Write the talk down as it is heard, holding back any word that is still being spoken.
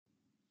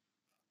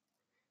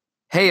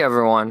Hey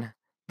everyone,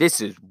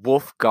 this is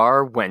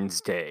Wolfgar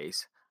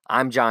Wednesdays.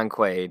 I'm John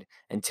Quaid,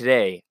 and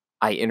today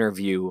I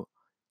interview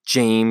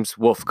James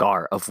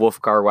Wolfgar of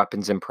Wolfgar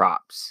Weapons and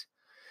Props.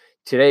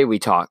 Today we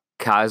talk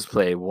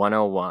Cosplay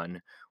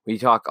 101. We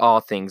talk all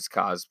things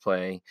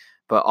cosplay,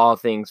 but all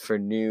things for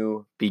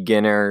new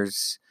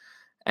beginners,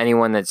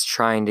 anyone that's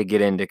trying to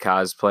get into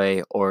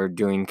cosplay or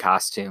doing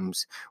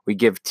costumes. We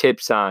give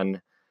tips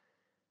on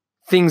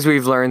things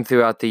we've learned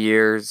throughout the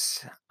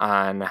years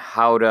on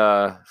how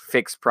to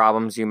fix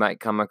problems you might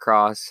come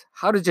across,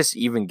 how to just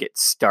even get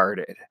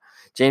started.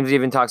 James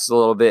even talks a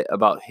little bit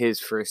about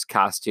his first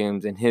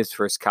costumes and his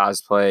first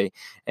cosplay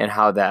and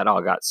how that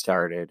all got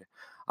started.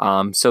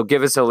 So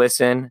give us a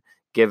listen,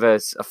 give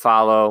us a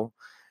follow,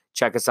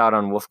 check us out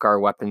on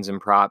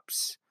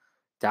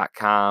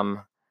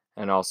wolfgarweaponsandprops.com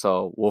and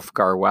also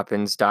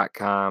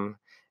wolfgarweapons.com.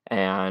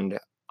 And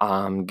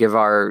give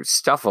our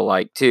stuff a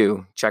like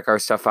too. Check our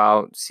stuff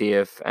out, see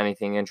if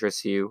anything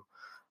interests you.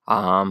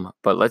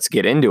 But let's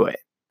get into it.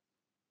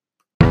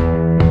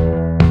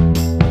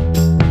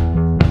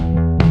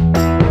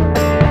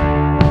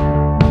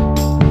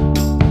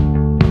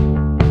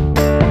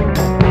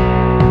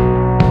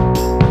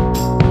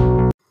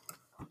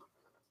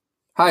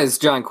 Hi, it's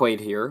John Quaid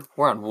here.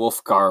 We're on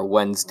Wolfgar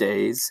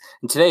Wednesdays,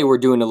 and today we're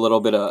doing a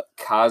little bit of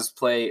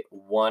Cosplay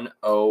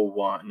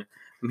 101.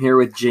 I'm here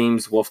with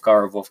James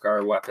Wolfgar of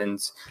Wolfgar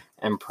Weapons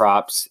and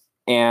Props,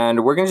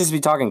 and we're going to just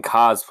be talking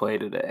cosplay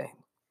today.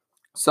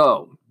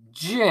 So,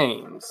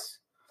 James.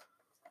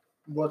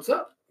 What's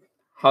up?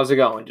 How's it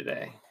going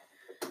today?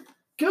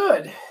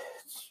 Good.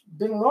 It's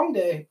been a long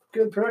day.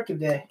 Good, productive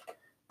day.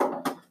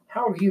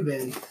 How have you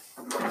been?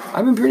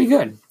 I've been pretty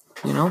good,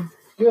 you know?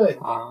 Good.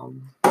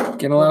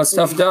 Getting a lot of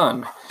stuff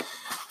done.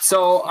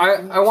 So,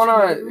 I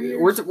want to,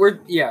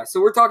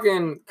 we're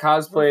talking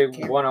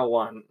Cosplay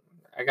 101.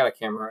 I got a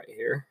camera right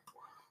here.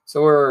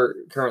 So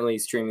we're currently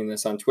streaming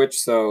this on Twitch,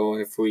 so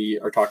if we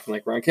are talking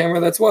like we're on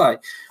camera, that's why.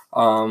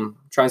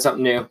 Trying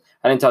something new.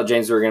 I didn't tell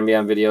James we were going to be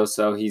on video,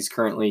 so he's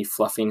currently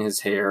fluffing his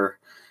hair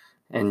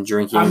and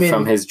drinking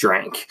from his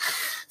drink.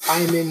 I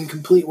am in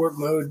complete work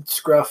mode,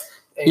 scruff.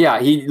 Yeah,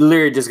 he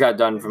literally just got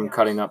done from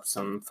cutting up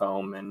some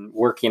foam and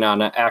working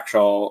on an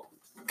actual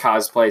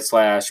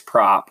cosplay /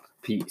 prop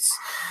piece.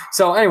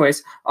 So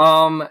anyways,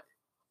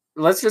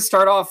 let's just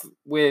start off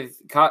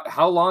with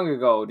how long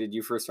ago did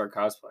you first start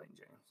cosplaying,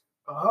 James?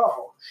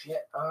 Oh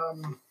shit.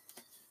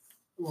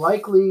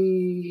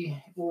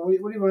 Likely. Well,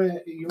 what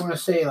do you want to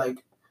say?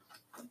 Like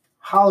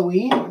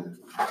Halloween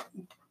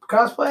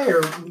cosplay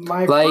or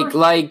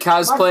like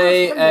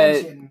cosplay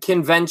at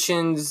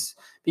conventions,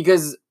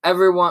 because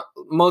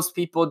most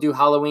people do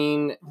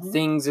Halloween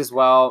things as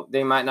well.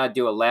 They might not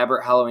do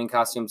elaborate Halloween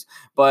costumes,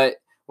 but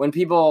when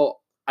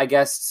people, I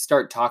guess,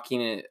 start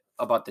talking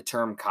about the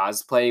term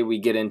cosplay, we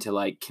get into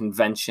like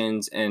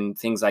conventions and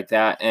things like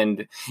that.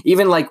 And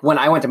even like when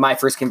I went to my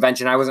first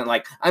convention, I wasn't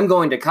like, I'm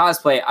going to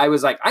cosplay. I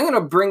was like, I'm going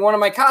to bring one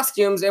of my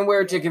costumes and wear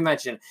it to a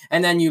convention.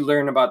 And then you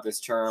learn about this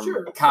term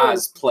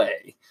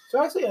cosplay.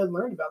 So actually I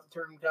learned about the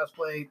term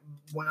cosplay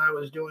when I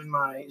was doing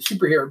my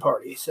superhero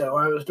party. So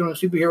I was doing a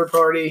superhero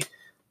party.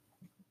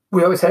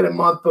 We always had a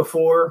month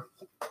before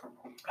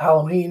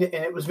Halloween, and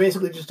it was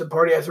basically just a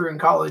party I threw in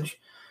college.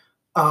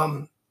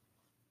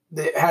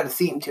 That had a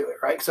theme to it,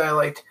 right? Because I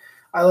liked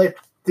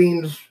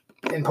themes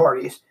in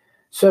parties.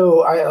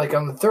 So I like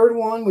on the third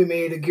one, we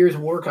made a Gears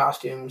of War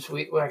costumes.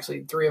 We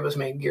actually, three of us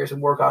made Gears of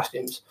War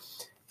costumes,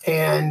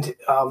 and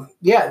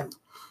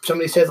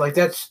somebody said like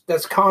that's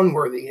con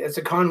worthy. That's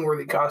a con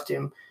worthy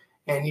costume,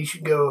 and you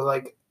should go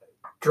like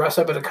dress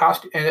up at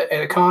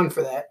a con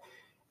for that.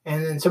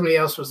 And then somebody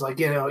else was like,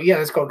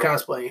 that's called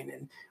cosplaying,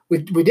 and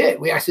we did.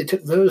 We actually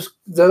took those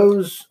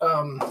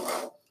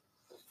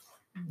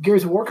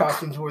Gears of War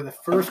costumes were the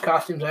first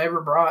costumes I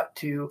ever brought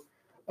to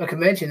a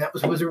convention. That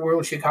was Wizard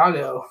World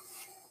Chicago.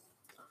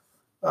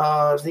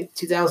 I think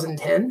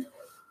 2010.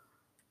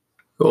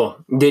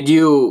 Cool. Did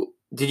you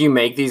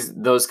make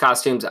those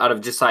costumes out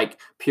of just like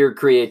pure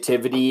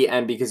creativity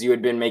and because you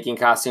had been making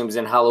costumes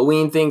and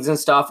Halloween things and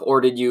stuff,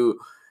 or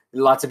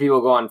lots of people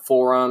go on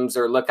forums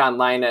or look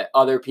online at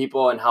other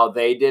people and how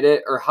they did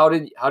it, or how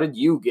did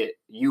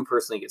you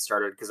personally get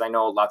started? Because I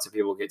know lots of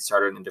people get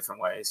started in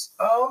different ways.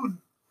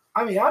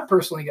 I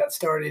personally got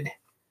started,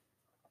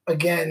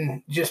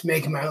 again, just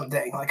making my own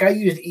thing. Like I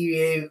used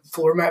EVA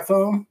floor mat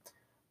foam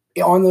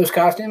on those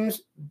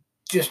costumes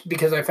just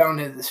because I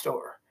found it at the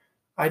store.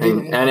 I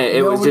didn't, and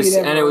it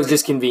was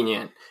just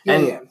convenient.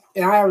 And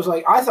I was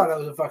like, I thought I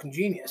was a fucking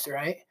genius,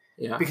 right?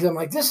 Yeah. Because I'm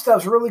like, this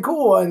stuff's really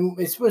cool and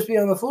it's supposed to be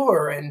on the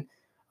floor. And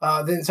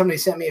then somebody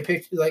sent me a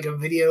picture, like a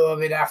video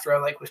of it after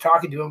I was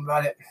talking to him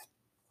about it.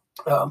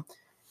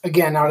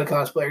 Again, not a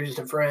cosplayer, just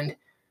a friend.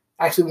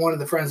 Actually, one of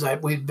the friends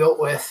we built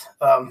with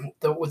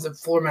the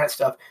floor mat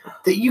stuff,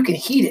 that you can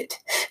heat it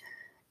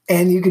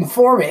and you can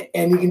form it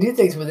and you can do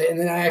things with it. And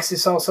then I actually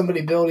saw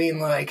somebody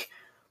building like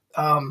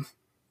the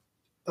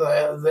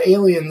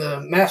alien,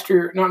 not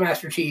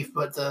Master Chief,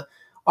 but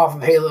off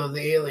of Halo,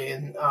 the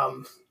alien.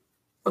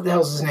 What the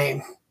hell's his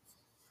name?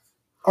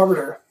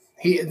 Arbiter.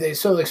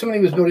 So like somebody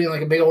was building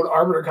like a big old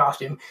Arbiter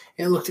costume,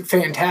 and it looked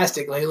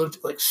fantastic. Like it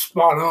looked like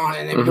spot on,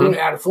 and they were doing it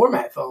out of floor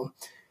mat foam.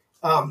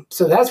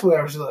 So that's what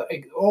I was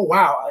like, oh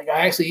wow, like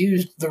I actually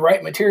used the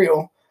right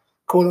material,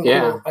 quote unquote.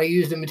 Yeah. I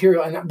used the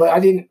material, but I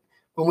didn't.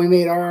 When we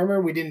made our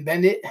armor, we didn't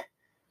bend it.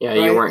 Yeah,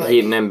 right? you weren't like,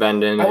 heating and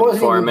bending and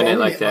forming it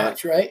like that,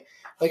 much, right?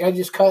 Like I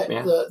just cut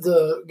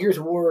the Gears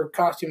of War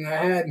costume that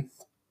I had.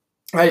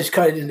 I just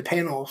cut it into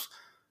panels,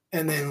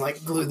 and then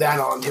like glued that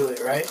onto it,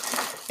 right?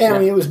 And I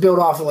mean, it was built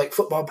off of like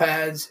football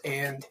pads,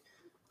 and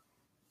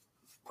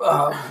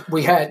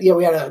we had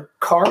a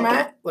car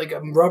mat, like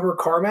a rubber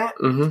car mat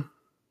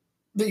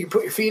that you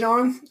put your feet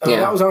on.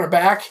 That was on our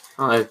back,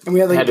 and we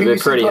had like had to be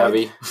pretty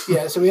heavy.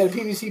 Yeah, so we had a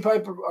PVC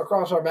pipe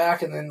across our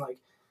back, and then like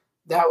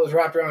that was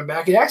wrapped around our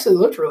back. It actually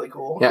looked really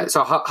cool. Yeah.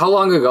 So how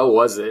long ago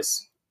was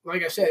this?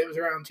 Like I said, it was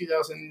around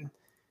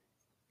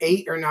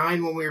 2008 or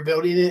 9 when we were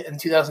building it, and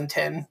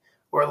 2010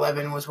 or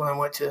 11 was when I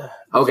went to.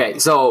 Okay,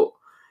 so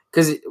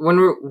because when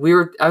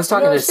I was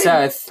talking to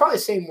Seth, probably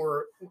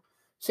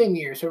same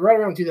year, so right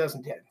around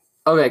 2010.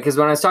 Okay, because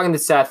when I was talking to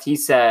Seth, he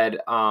said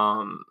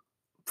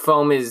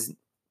foam is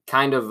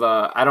kind of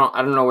I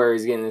don't know where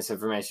he's getting this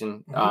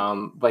information,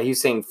 but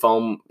he's saying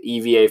foam,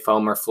 EVA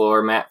foam or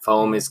floor mat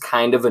foam is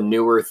kind of a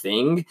newer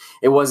thing.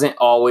 It wasn't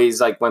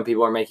always like when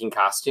people were making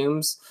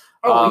costumes.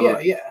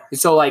 Yeah.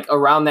 So like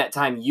around that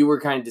time, you were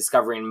kind of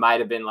discovering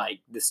might have been like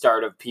the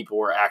start of people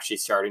were actually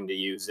starting to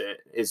use it.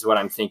 Is what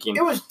I'm thinking.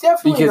 It was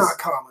definitely not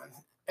common.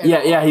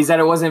 Yeah. He said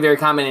it wasn't very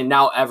common, and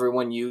now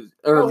everyone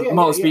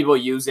most people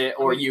use it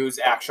or use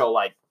actual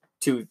like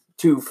two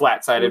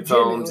flat-sided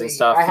foams and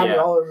stuff. I have it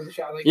all over the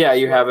shop. Like,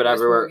 you have it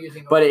everywhere.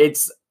 But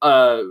it's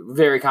a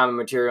very common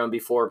material, and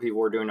before people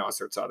were doing all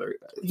sorts of other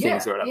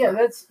things or whatever. Yeah,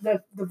 that's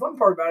the fun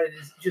part about it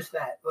is just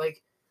that.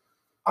 Like,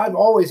 I've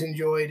always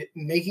enjoyed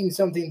making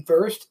something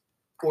first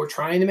or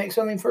trying to make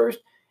something first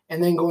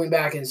and then going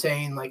back and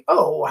saying like,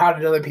 oh, how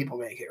did other people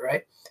make it,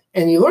 right?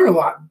 And you learn a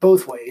lot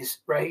both ways,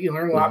 right? You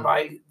learn a lot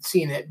by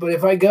seeing it. But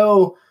if I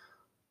go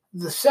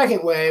the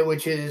second way,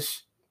 which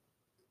is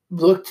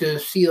look to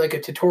see like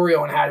a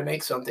tutorial on how to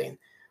make something,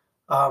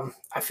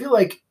 I feel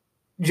like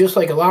just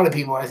like a lot of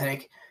people, I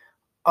think,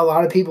 a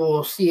lot of people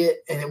will see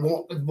it and it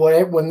won't,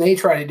 when they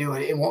try to do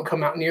it, it won't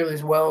come out nearly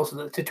as well as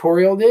the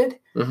tutorial did.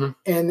 And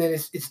then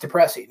it's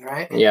depressing,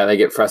 right? Yeah, they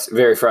get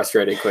very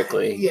frustrated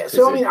quickly. Yeah,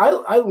 so I mean,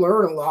 I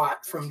learn a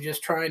lot from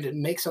just trying to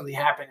make something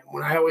happen. And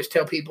when I always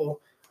tell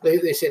people,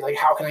 they say like,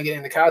 how can I get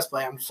into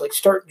cosplay? I'm just like,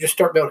 start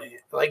building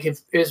it. Like if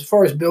as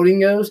far as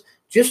building goes,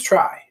 just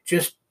try.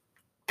 Just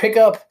pick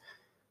up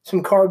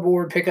some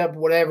cardboard, pick up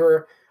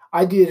whatever.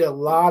 I did a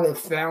lot of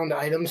found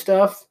item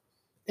stuff,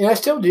 and I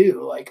still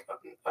do. Like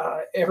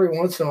every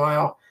once in a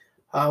while,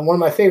 one of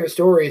my favorite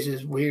stories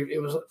is it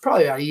was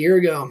probably about a year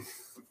ago.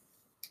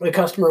 A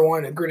customer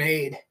wanted a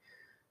grenade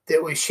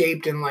that was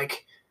shaped in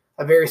like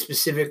a very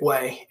specific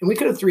way, and we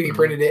could have 3D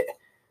printed it.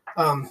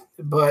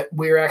 But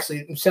we were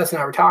actually, Seth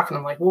and I were talking.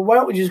 I'm like, well, why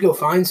don't we just go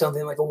find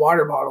something like a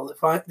water bottle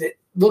that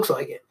looks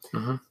like it?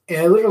 And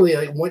I literally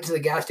like went to the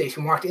gas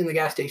station, walked in the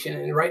gas station,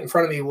 and right in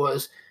front of me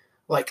was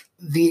like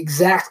the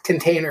exact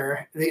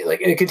container,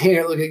 like a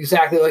container that looked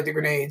exactly like the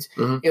grenades.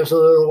 It was a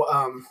little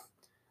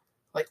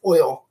like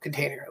oil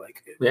container,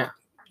 like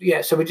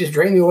yeah. So we just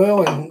drained the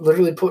oil and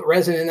literally put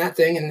resin in that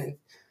thing and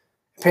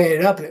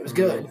painted it up, and it was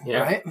good,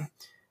 right?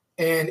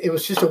 And it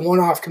was just a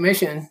one-off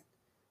commission.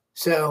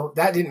 So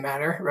that didn't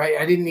matter, right?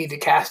 I didn't need to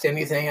cast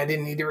anything. I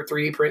didn't need to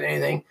 3D print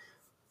anything.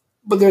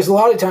 But there's a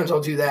lot of times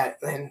I'll do that,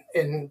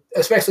 and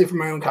especially for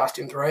my own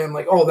costumes, right? I'm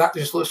like, oh, that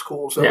just looks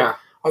cool, so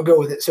I'll go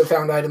with it. So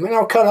found item, and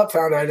I'll cut up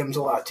found items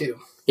a lot too.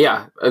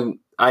 Yeah,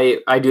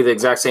 I do the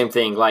exact same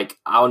thing. Like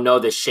I'll know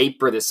the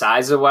shape or the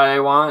size of what I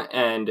want,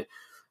 and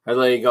I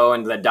literally go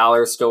into the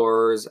dollar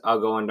stores. I'll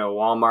go into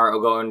Walmart.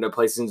 I'll go into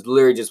places and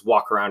literally just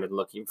walk around and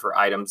looking for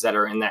items that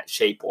are in that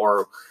shape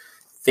or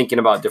thinking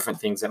about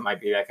different things that might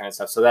be that kind of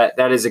stuff. So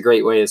that is a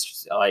great way of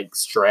like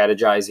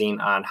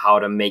strategizing on how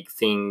to make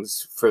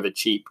things for the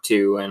cheap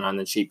too, and on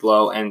the cheap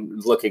low,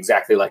 and look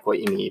exactly like what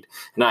you need,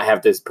 and not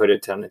have to put a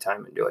ton of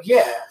time into it.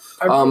 Yeah,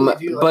 I really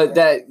do like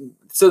that.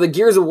 So the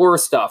Gears of War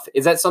stuff,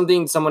 is that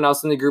something someone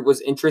else in the group was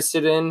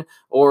interested in,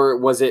 or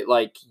was it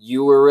like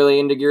you were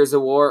really into Gears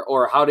of War,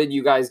 or how did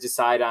you guys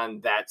decide on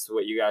that's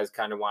what you guys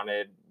kind of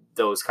wanted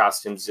those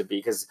costumes to be?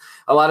 Because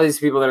a lot of these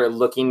people that are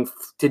looking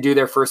to do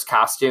their first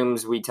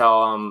costumes, we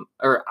tell them,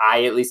 or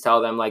I at least tell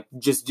them, like,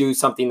 just do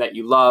something that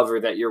you love or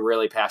that you're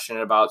really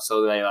passionate about,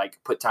 so they like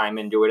put time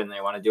into it and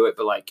they want to do it.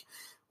 But like,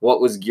 what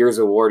was Gears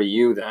of War to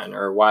you then,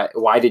 or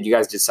why did you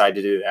guys decide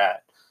to do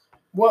that?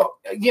 Well,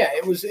 yeah,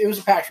 it was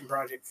a passion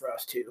project for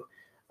us too.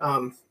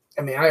 I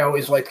mean, I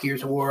always liked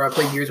Gears of War. I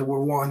played Gears of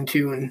War 1,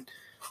 2, and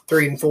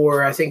 3 and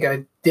 4. I think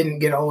I didn't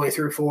get all the way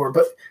through 4,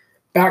 but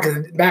back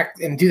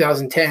in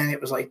 2010,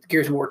 it was like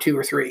Gears of War 2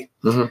 or 3,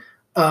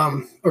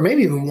 or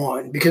maybe even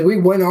 1, because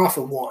we went off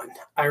of 1.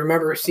 I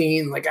remember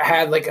seeing like I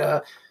had like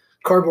a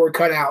cardboard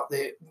cutout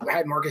that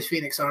had Marcus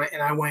Phoenix on it,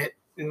 and I went,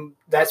 and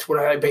that's what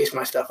I based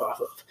my stuff off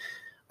of.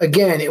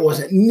 Again, it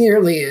wasn't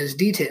nearly as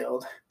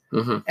detailed,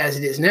 as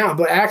it is now.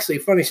 But actually,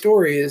 funny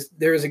story is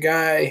there was a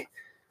guy,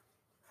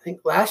 I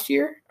think last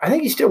year, I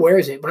think he still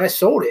wears it, but I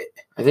sold it.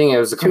 I think it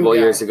was a couple of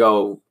years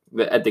ago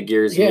at the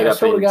Gears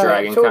meetup in Dragon Con.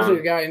 I Con. sold it to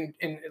a guy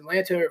in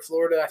Atlanta or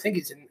Florida. I think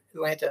he's in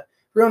Atlanta.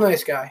 Real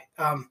nice guy.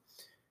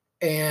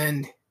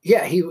 And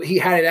yeah, he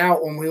had it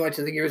out when we went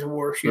to the Gears of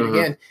War shoot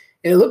again.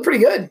 And it looked pretty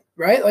good,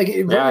 right? Like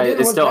it really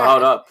didn't it still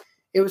held up.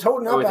 It was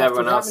holding up with after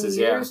everyone that else's,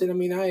 many years. And I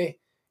mean,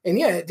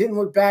 it didn't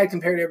look bad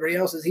compared to everybody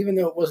else's, even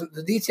though it wasn't,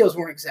 the details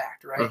weren't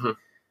exact, right?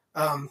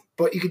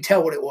 But you could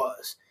tell what it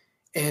was.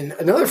 And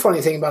another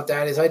funny thing about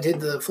that is I did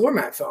the floor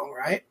mat foam,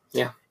 right?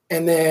 Yeah.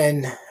 And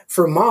then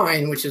for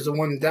mine, which is the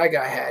one that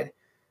guy had,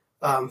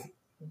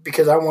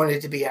 because I wanted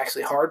it to be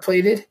actually hard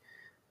plated,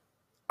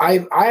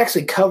 I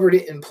actually covered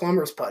it in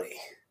plumber's putty.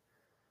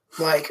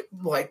 Like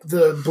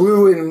the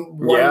blue and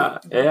white,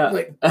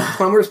 like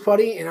plumber's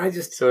putty, and I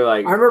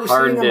remember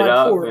sitting on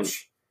my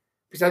porch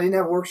because I didn't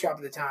have a workshop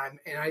at the time,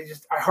 and I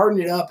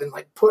hardened it up and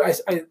like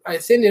I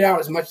thinned it out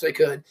as much as I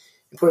could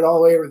and put it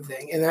all the way over the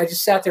thing, and I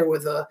just sat there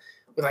with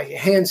like a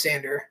hand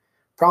sander.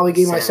 Probably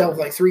gave myself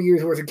like 3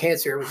 years worth of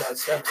cancer with that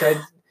stuff. So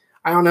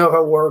I don't know if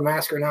I wore a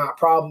mask or not.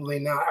 Probably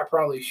not. I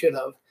probably should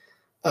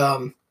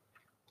have.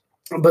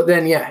 But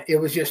then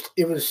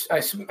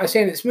I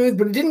sanded it smooth,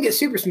 but it didn't get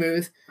super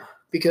smooth.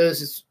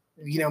 Because it's,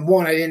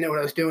 one, I didn't know what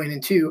I was doing,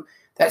 and two,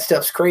 that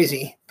stuff's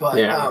crazy. But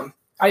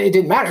it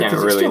didn't matter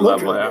because it still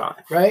looked really good,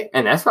 right?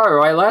 And that's probably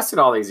why it lasted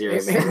all these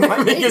years.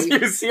 Because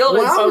you sealed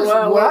it so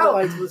well. What I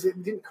liked was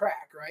it didn't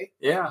crack, right?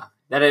 Yeah,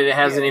 that it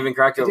hasn't even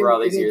cracked over all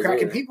these years.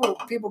 Crack. And people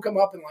come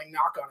up and like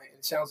knock on it. And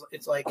it sounds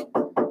it's like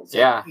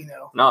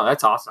No,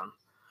 that's awesome.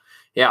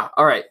 Yeah.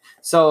 All right.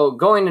 So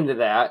going into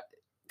that,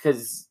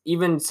 because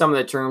even some of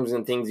the terms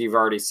and things you've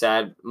already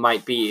said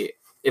might be.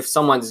 If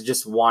someone's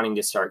just wanting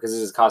to start, because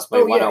this is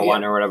cosplay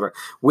 101 or whatever,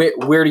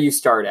 where do you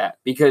start at?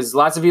 Because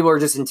lots of people are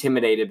just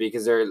intimidated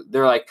because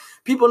they're like,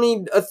 people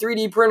need a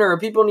 3D printer, or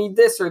people need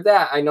this or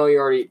that. I know you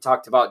already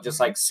talked about just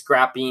like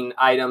scrapping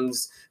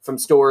items from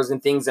stores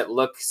and things that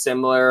look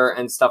similar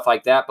and stuff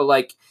like that. But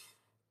like,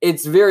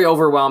 it's very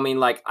overwhelming.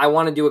 Like, I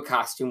want to do a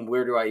costume.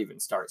 Where do I even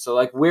start? So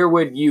like, where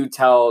would you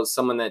tell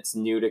someone that's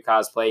new to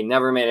cosplay,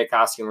 never made a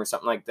costume or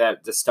something like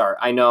that to start?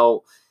 I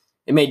know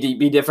it may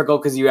be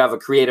difficult because you have a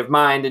creative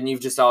mind and you've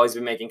just always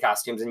been making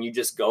costumes and you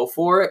just go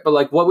for it. But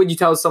like, what would you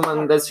tell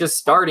someone that's just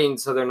starting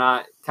so they're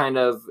not kind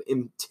of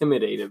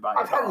intimidated by it?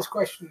 I've had this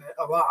question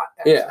a lot.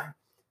 Actually. Yeah.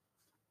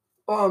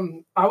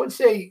 I would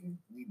say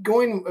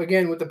going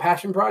again with the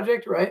passion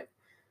project, right?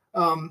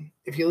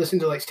 If you listen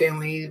to like Stan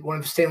Lee, one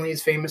of Stan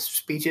Lee's famous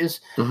speeches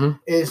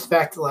is the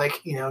fact that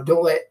like,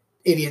 don't let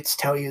idiots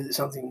tell you that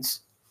something's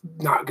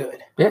not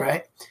good.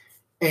 Right.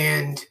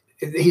 And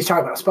he's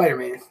talking about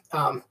Spider-Man.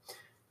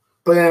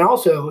 But then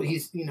also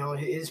he's,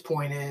 his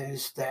point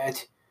is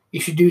that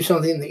you should do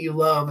something that you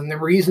love and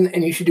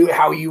you should do it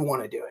how you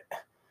want to do it.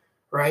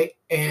 Right.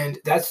 And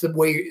that's the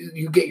way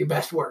you get your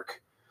best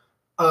work.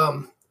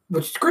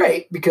 Which is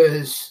great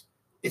because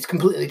it's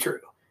completely true.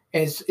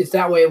 And it's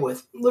that way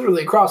with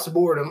literally across the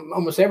board,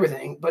 almost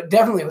everything, but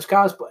definitely with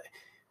cosplay.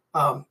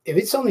 If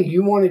it's something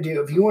you want to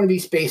do, if you want to be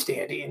Space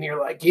Dandy and you're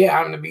like, yeah,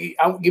 I'm going to be,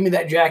 give me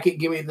that jacket,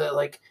 give me the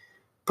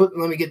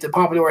let me get the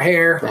pompadour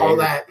hair, all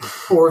that.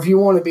 Or if you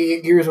want to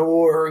be Gears of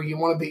War, or you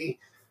want to be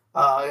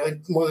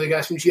one of the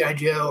guys from G.I.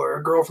 Joe or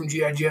a girl from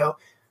G.I. Joe,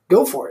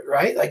 go for it,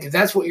 right? Like, if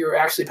that's what you're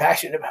actually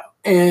passionate about.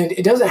 And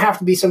it doesn't have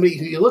to be somebody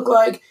who you look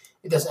like.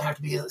 It doesn't have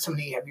to be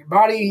somebody you have your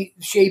body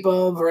shape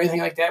of or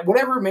anything like that.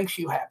 Whatever makes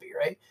you happy,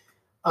 right?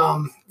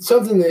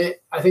 Something that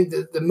I think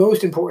the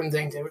most important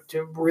thing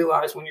to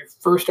realize when you're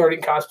first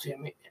starting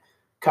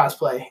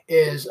cosplay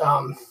is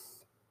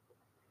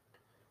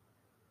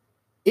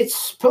it's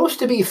supposed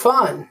to be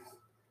fun,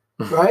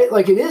 right?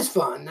 Like, it is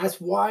fun. That's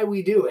why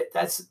we do it.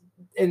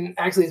 And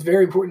actually it's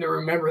very important to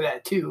remember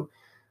that too.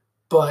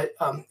 But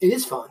it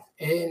is fun,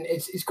 and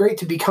it's great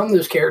to become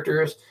those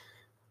characters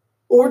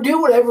or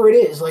do whatever it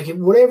is. Like,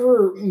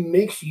 whatever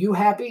makes you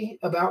happy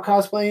about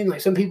cosplaying. Like,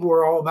 some people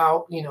are all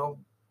about,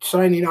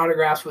 signing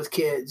autographs with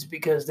kids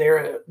because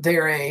they're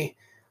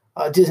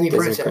a Disney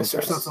princess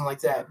or something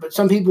like that. But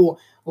some people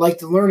like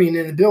the learning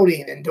and the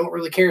building and don't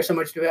really care so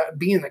much about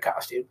being the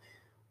costume.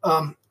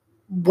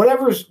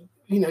 Whatever's,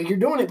 you're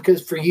doing it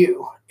because for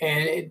you,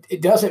 and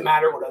it doesn't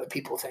matter what other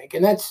people think.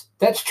 And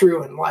that's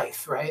true in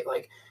life, right?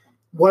 Like,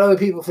 what other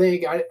people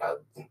think,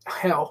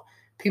 hell,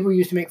 people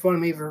used to make fun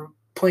of me for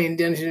playing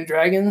Dungeons and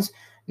Dragons.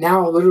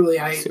 Now, literally,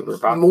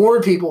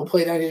 more people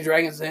play Dungeons and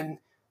Dragons than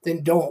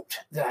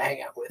that I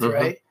hang out with,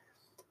 right?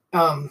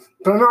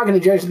 But I'm not going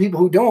to judge the people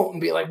who don't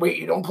and be like, wait,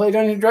 you don't play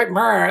Dungeons and Dragons?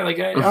 Like,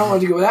 I don't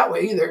want to go that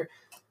way either.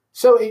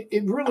 So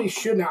it really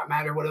should not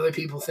matter what other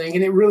people think,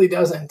 and it really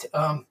doesn't.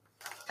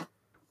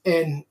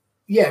 And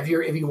yeah, if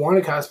you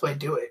want to cosplay,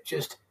 do it.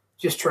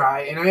 Just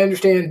try. And I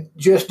understand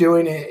just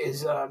doing it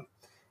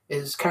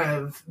is kind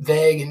of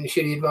vague and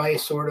shitty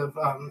advice, sort of.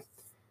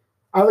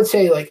 I would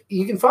say, like,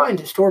 you can find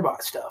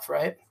store-bought stuff,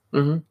 right?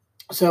 Mm-hmm.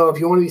 So if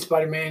you want to be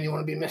Spider-Man, you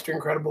want to be Mr.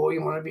 Incredible,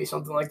 you want to be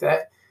something like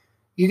that,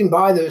 you can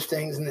buy those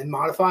things and then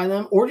modify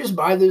them, or just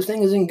buy those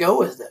things and go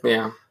with them.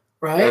 Yeah.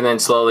 right? And then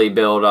slowly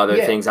build other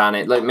Yeah. things on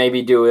it. Like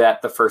maybe do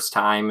that the first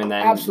time, and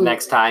then Absolutely.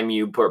 next time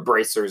you put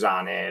bracers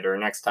on it, or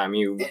next time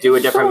you do a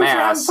different So you're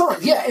having mask. fun.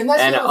 Yeah, and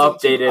that's And the other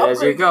thing, update it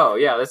as you go.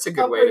 Yeah, that's a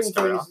good way to upgrading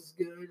start things off. is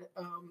good.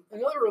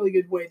 Another really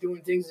good way of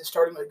doing things is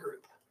starting with a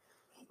group,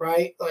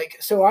 right? Like,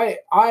 so I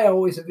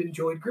always have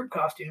enjoyed group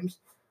costumes,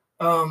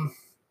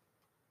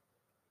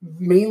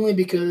 mainly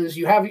because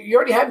you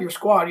already have your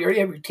squad, you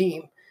already have your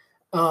team,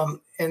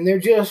 and they're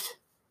just,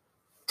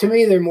 to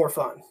me, they're more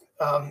fun.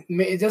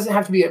 It doesn't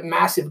have to be a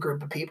massive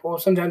group of people.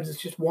 Sometimes it's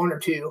just one or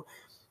two,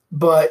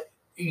 but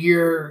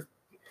you're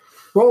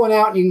rolling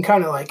out and you can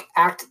kind of like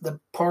act the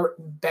part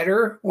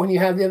better when you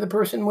have the other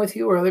person with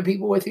you or other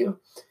people with you.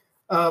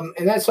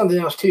 And that's something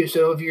else too.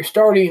 So if you're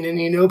starting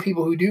and you know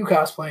people who do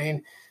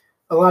cosplaying,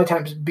 a lot of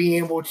times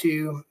being able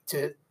to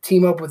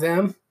team up with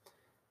them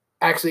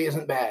actually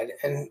isn't bad.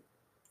 And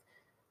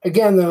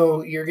again,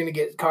 though, you're going to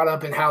get caught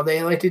up in how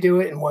they like to do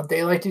it and what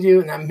they like to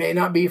do, and that may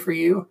not be for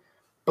you.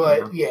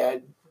 But yeah,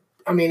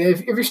 I mean,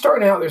 if you're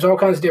starting out, there's all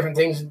kinds of different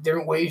things,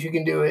 different ways you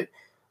can do it.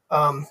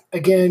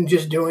 Again,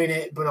 just doing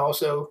it, but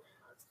also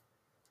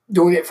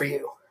doing it for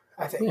you,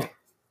 I think. Yeah,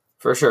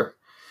 for sure.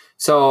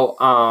 So,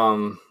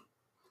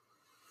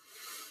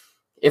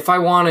 if I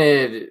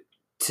wanted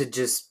to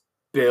just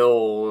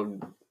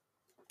build,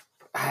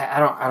 I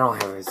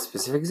don't have a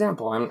specific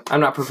example.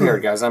 I'm not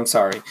prepared, guys. I'm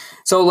sorry.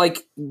 So,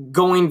 like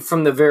going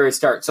from the very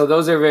start. So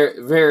those are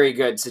very, very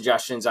good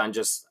suggestions on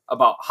just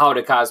about how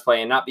to cosplay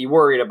and not be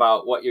worried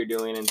about what you're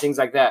doing and things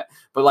like that.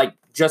 But like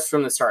just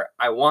from the start,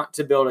 I want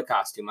to build a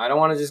costume. I don't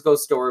want to just go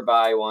store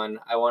buy one.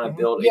 I want to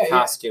build a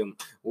costume.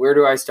 Yeah. Where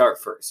do I start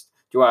first?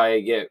 Do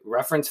I get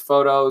reference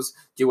photos?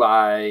 Do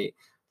I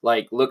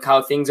like look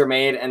how things are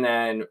made and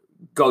then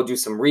go do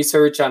some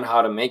research on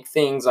how to make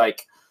things?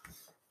 Like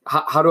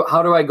how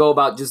do I go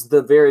about just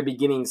the very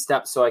beginning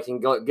steps so I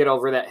can get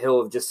over that hill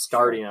of just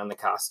starting on the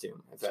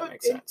costume, if that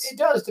makes sense? It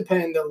does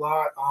depend a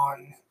lot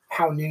on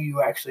how new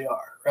you actually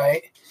are,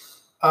 right?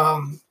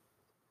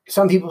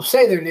 Some people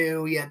say they're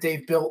new, yet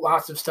they've built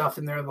lots of stuff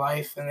in their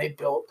life, and they've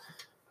built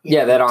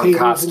that aren't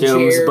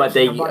costumes, but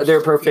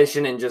they're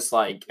proficient in just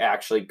like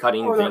actually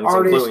cutting things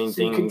and gluing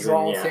things and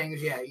draw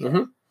things. Yeah.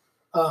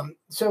 Mm-hmm.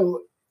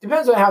 So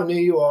depends on how new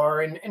you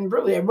are, and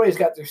really everybody's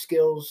got their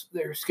skills,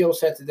 their skill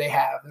set that they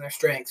have, and their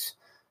strengths.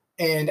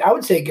 And I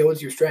would say go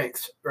with your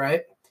strengths,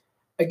 right?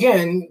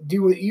 Again,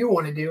 do what you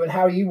want to do and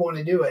how you want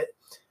to do it.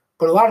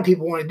 But a lot of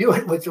people want to do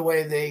it with the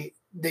way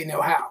they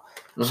know how.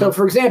 Mm-hmm. So,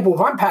 for example, if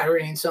I'm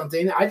patterning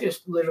something, I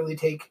just literally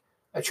take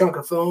a chunk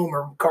of foam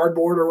or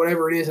cardboard or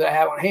whatever it is that I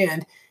have on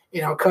hand,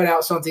 and I'll cut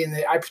out something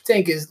that I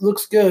think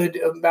looks good,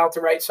 about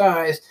the right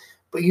size,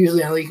 but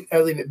usually I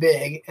leave it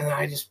big, and then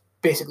I just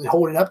basically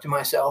hold it up to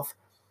myself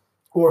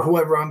or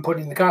whoever I'm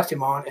putting the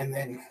costume on, and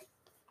then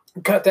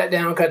cut that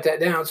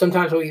down.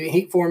 Sometimes we'll even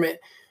heat form it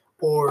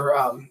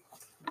or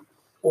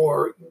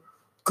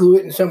glue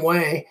it in some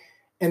way,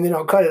 and then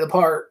I'll cut it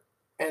apart,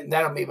 and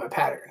that'll be my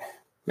pattern.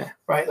 Yeah.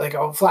 Right? Like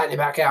I'll flatten it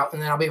back out,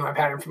 and then I'll be my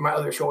pattern for my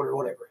other shoulder or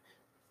whatever.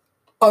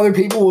 Other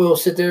people will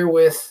sit there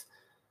with,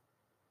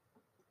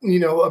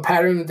 a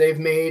pattern that they've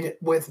made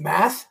with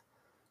math,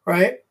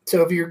 right?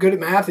 So if you're good at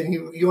math and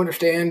you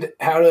understand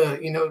how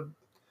to,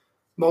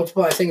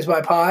 multiply things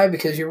by pi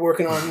because you're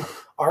working on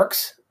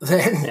arcs,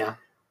 then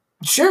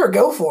sure,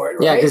 go for it.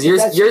 Right? Yeah, because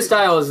your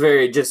style is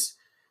very just,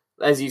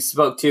 as you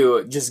spoke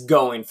to, just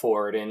going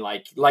forward and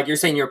like you're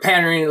saying, you're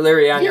patterning it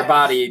literally on your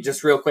body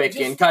just real quick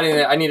and cutting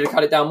it. I need to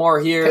cut it down more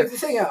here. Take the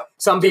thing out.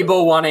 Some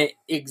people want it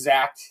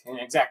an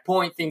exact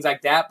point, things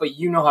like that, but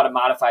you know how to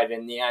modify it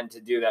in the end to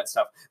do that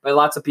stuff. But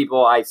lots of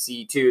people I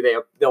see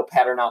too, they'll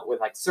pattern out with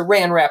like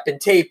saran wrap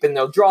and tape, and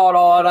they'll draw it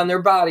all out on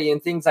their body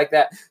and things like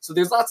that. So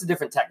there's lots of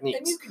different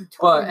techniques.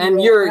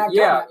 And you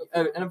can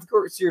and of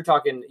course you're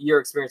talking your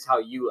experience, how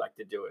you like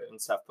to do it and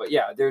stuff. But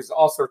yeah, there's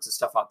all sorts of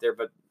stuff out there.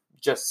 But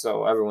just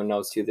so everyone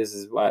knows too, this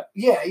is what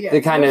there's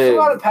a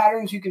lot of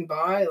patterns you can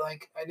buy.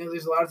 Like I know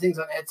there's a lot of things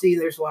on Etsy.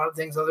 There's a lot of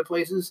things other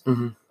places.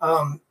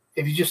 Mm-hmm.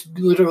 If you just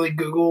literally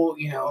Google,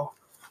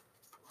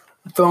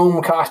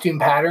 foam costume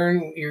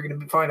pattern, you're going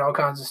to find all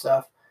kinds of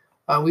stuff.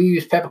 We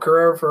used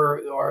Pepakura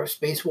for our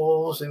Space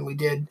Wolves, and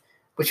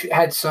which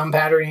had some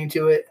patterning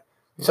to it.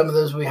 Some of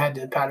those we had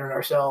to pattern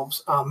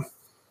ourselves. And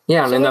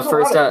in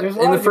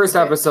the first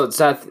episode,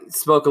 Seth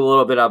spoke a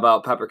little bit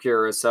about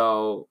Pepakura,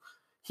 so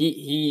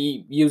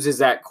he uses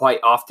that quite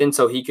often,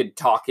 so he could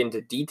talk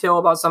into detail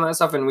about some of that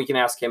stuff, and we can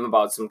ask him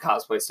about some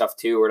cosplay stuff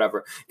too, or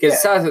whatever.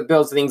 Because Seth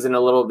builds things in a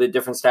little bit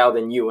different style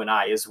than you and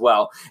I as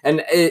well,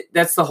 and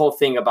that's the whole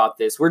thing about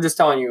this. We're just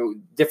telling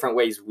you different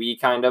ways we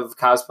kind of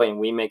cosplay and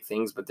we make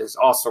things, but there's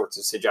all sorts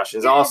of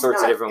suggestions, all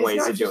sorts of different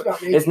ways to do it.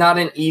 It's not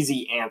an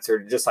easy answer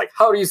to just like,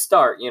 how do you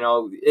start?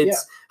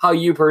 It's how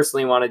you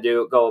personally want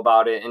to go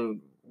about it,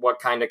 and what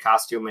kind of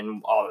costume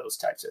and all those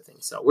types of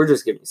things. So we're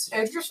just giving you suggestions.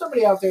 And if you're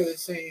somebody out there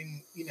that's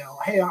saying,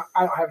 hey,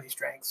 I don't have any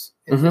strengths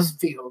in this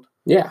field.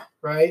 Yeah.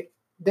 Right.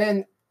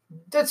 Then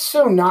that's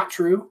so not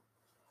true.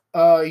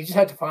 You just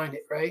have to find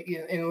it. Right.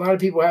 And a lot of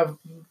people have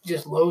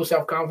just low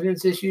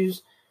self-confidence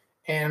issues.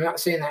 And I'm not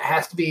saying that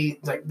has to be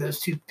like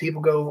those two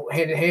people go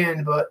hand in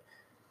hand, but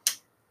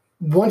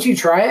once you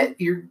try it,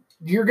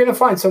 you're gonna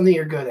find something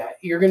you're good at.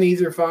 You're gonna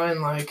either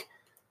find like,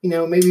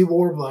 maybe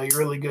Warbler you're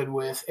really good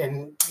with,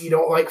 and you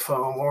don't like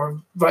foam,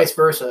 or vice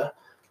versa.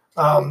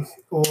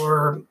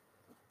 Or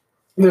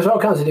there's all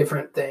kinds of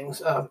different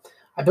things. I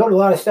build a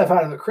lot of stuff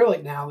out of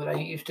acrylic now that I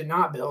used to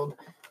not build,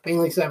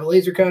 mainly because I have a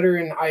laser cutter,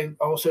 and I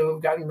also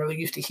have gotten really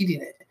used to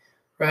heating it,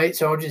 right?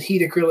 So I'll just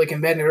heat acrylic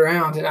and bend it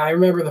around. And I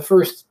remember I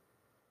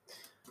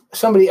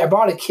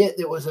bought a kit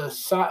that was a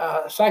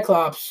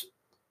Cyclops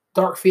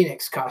Dark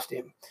Phoenix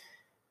costume,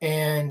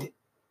 and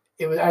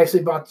I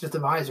actually bought just the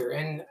visor,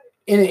 and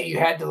in it you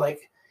had to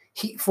like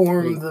heat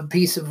form the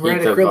piece of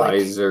red acrylic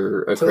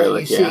visor so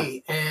that you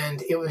see.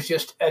 And it was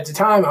just, at the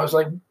time I was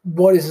like,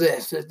 what is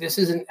this? This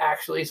isn't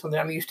actually something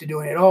I'm used to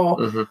doing at all.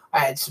 Mm-hmm. I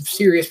had some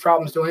serious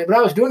problems doing it, but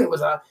I was doing it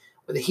with a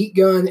heat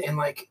gun and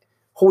like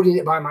holding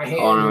it by my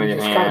hand and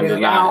just kind of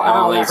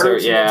that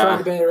hurts, trying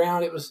to bend it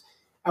around.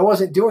 I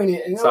wasn't doing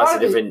it, and a lot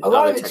of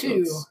it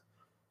too,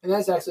 and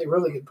that's actually a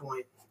really good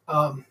point.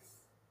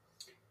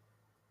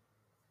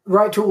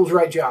 Right tools,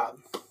 right job,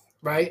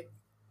 right?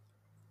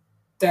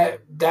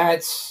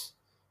 That's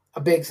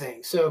a big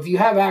thing. So if you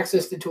have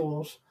access to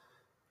tools,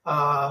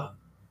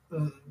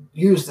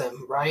 use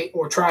them, right?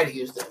 Or try to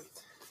use them.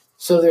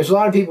 So there's a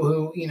lot of people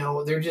who,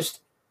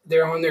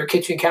 they're on their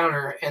kitchen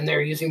counter and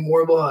they're using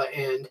Worbla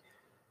and,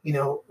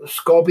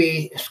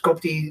 sculpting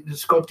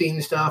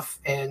stuff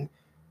and,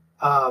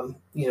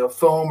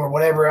 foam or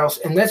whatever else.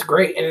 And that's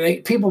great.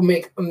 And people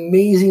make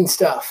amazing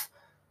stuff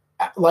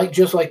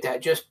just like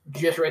that, just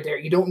right there.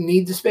 You don't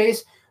need the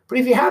space. But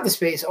if you have the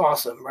space,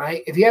 awesome,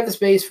 right? If you have the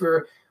space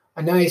for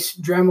a nice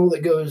Dremel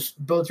that goes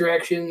both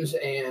directions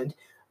and,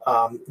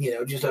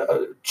 just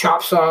a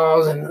chop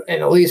saws and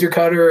a laser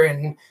cutter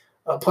and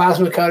a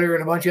plasma cutter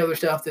and a bunch of other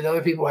stuff that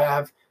other people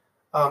have,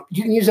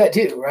 you can use that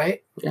too,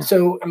 right? Yeah.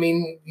 So, I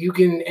mean, you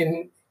can,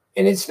 and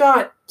it's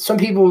not, some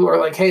people are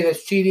like, hey,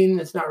 that's cheating.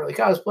 That's not really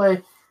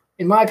cosplay.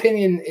 In my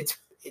opinion, it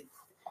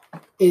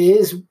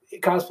is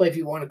cosplay if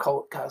you want to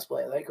call it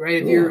cosplay, like,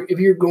 right? If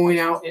you're going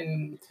out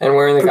and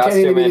wearing the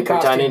costume and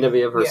pretending to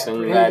be a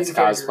person, that's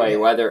cosplay.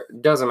 Whether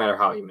it doesn't matter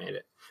how you made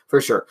it, for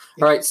sure.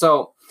 Yeah. All right,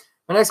 so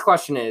my next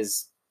question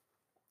is: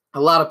 a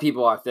lot of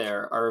people out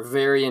there are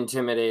very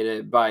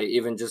intimidated by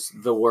even just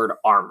the word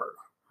armor.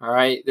 All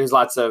right, there's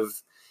lots of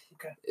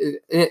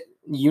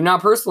you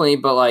not personally,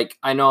 but like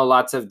I know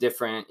lots of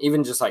different,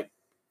 even just like.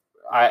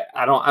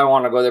 I don't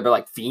want to go there, but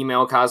like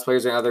female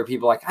cosplayers and other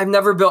people, like I've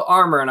never built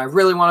armor and I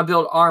really want to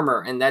build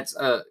armor. And that's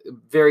a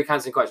very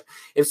constant question.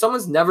 If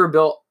someone's never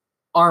built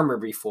armor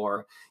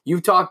before,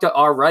 you've talked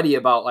already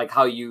about like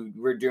how you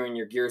were doing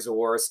your Gears of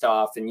War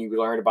stuff and you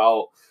learned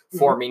about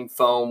forming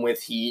foam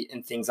with heat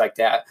and things like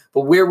that.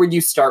 But where would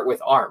you start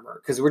with armor?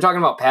 Because we're talking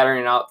about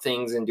patterning out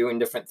things and doing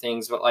different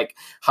things, but like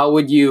what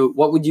would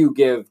you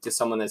give to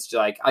someone that's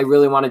like, I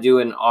really want to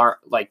do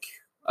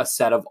a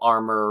set of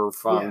armor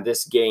from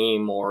this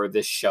game or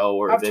this show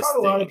or I've this taught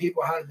a lot of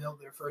people how to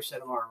build their first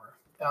set of armor.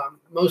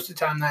 Most of the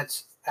time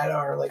that's at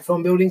our like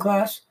foam building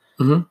class.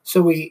 Mm-hmm.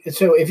 So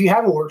if you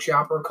have a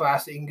workshop or a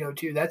class that you can go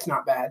to, that's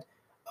not bad.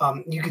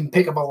 You can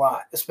pick up a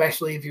lot,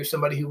 especially if you're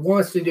somebody who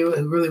wants to do it,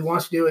 who really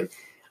wants to do it.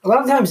 A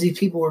lot of times these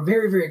people are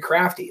very, very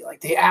crafty.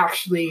 Like they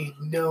actually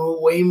know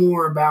way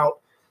more about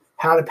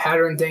how to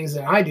pattern things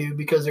than I do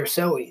because they're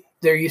sewing.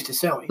 They're used to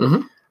sewing.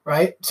 Mm-hmm.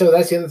 Right. So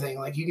that's the other thing.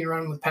 Like you can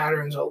run with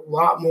patterns a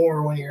lot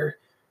more when you're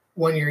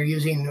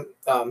using,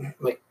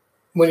 when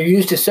you're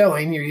used to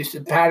sewing, you're used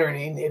to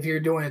patterning if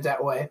you're doing it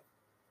that way.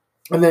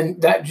 And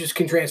then that just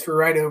can transfer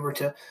right over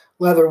to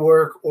leather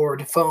work or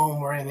to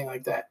foam or anything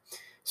like that.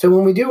 So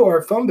when we do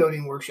our foam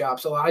building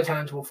workshops, a lot of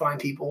times we'll find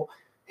people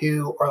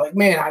who are like,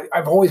 man,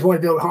 I've always wanted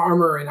to build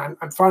armor and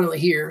I'm finally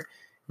here.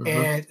 Mm-hmm.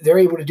 And they're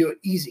able to do it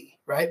easy,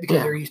 right?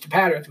 Because they're used to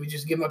patterns. We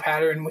just give them a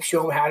pattern and we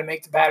show them how to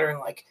make the pattern,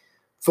 like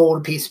fold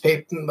a piece of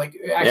paper, like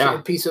actually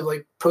a piece of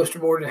like poster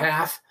board in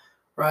half,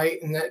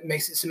 right? And that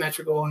makes it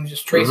symmetrical and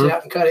just trace it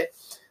out and cut it.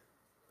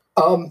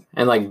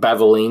 And like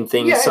beveling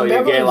things, so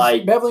you get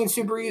like beveling's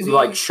super easy,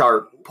 like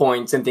sharp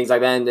points and things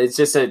like that. And it's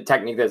just a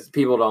technique that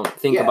people don't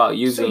think about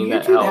using. So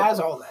YouTube has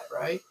all that,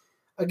 right?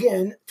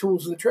 Again,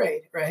 tools of the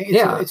trade, right?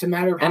 It's a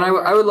matter of. And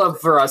I would love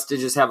for us to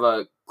just have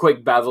a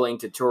quick beveling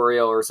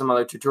tutorial or some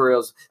other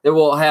tutorials that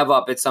we'll have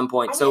up at some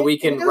point, so we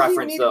can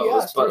reference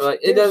those. But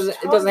it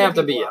doesn't have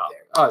to be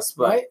us,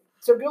 but. Right?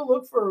 So go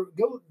look up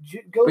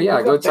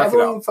check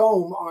beveling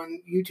foam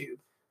on YouTube.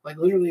 Like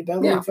literally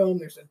beveling foam.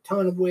 There's a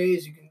ton of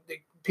ways you can.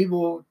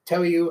 People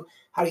tell you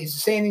how to use a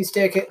sanding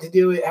stick to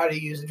do it, how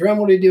to use a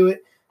Dremel to do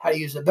it, how to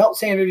use a belt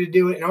sander to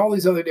do it, and all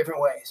these other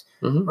different ways,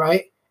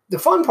 right? The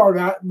fun part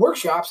about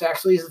workshops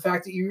actually is the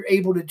fact that you're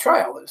able to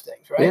try all those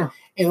things, right? Yeah.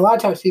 And a lot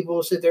of times people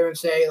will sit there and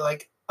say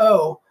like,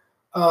 "Oh,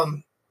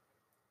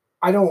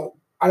 I don't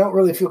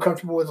really feel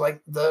comfortable with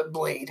like the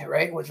blade,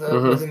 right? With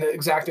an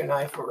X-Acto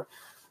knife or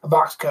a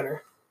box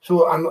cutter."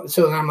 So I'm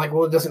like,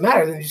 well, it doesn't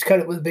matter. Then you just cut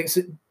it with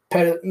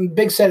a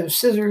big set of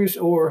scissors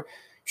or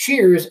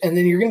shears, and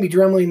then you're going to be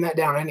dremeling that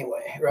down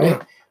anyway, right?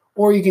 Yeah.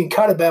 Or you can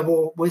cut a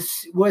bevel with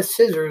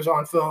scissors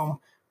on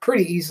foam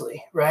pretty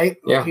easily, right?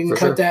 Yeah, You can for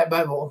cut sure. that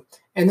bevel,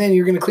 and then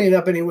you're going to clean it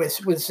up anyway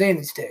with a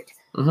sanding stick.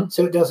 Mm-hmm.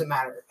 So it doesn't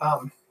matter.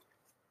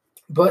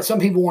 But some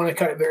people want to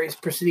cut it very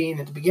pristine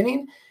at the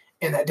beginning,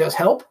 and that does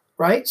help,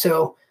 right?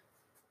 So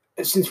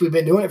since we've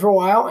been doing it for a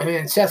while,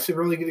 and Seth's a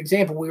really good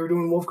example. We were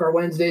doing Wolfgar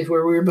Wednesdays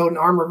where we were building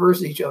armor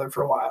versus each other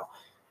for a while,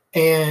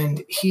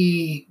 and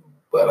his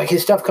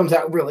stuff comes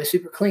out really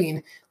super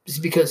clean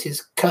just because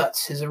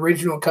his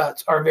original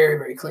cuts are very,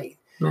 very clean.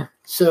 Yeah.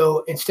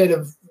 So instead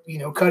of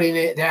cutting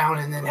it down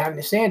and then having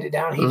to sand it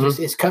down,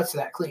 his cuts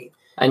that clean.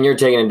 And you're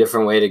taking a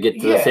different way to get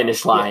to the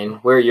finish line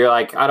where you're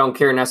like, I don't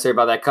care necessarily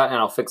about that cut and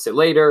I'll fix it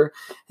later.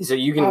 So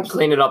you can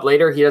clean it up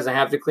later. He doesn't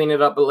have to clean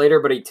it up later,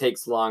 but he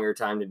takes longer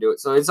time to do it.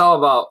 So it's all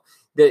about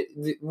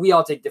we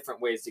all take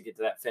different ways to get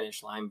to that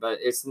finish line, but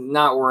it's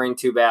not worrying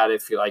too bad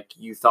if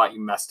you thought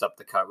you messed up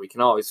the cut. We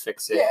can always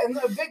fix it. Yeah, and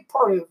a big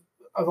part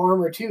of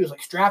armor too is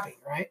like strapping,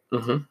 right?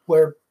 Mm-hmm.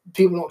 Where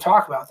people don't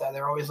talk about that.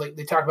 They're always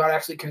they talk about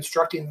actually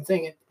constructing the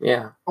thing.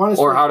 Yeah.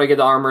 Honestly, or how to get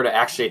the armor to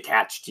actually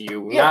attach to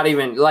you. Yeah. Not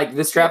even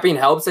the strapping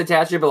helps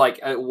attach it, but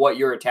what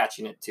you're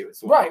attaching it to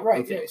as well.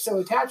 Right. Okay. So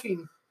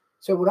attaching.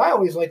 So what I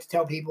always like to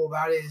tell people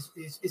about is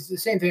the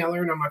same thing I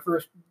learned on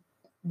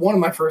one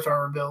of my first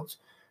armor builds,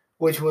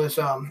 which was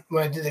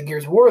when I did the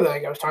Gears of War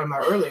that I was talking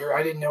about earlier.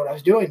 I didn't know what I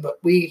was doing, but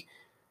we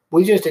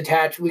just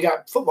attached. We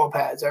got football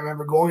pads. I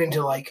remember going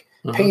to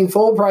paying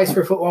full price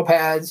for football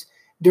pads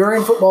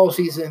during football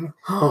season.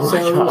 So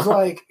it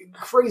was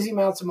crazy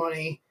amounts of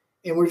money,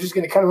 and we're just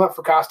going to cut them up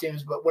for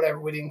costumes, but whatever,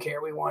 we didn't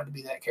care. We wanted to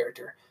be that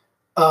character.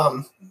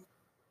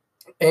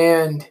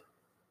 And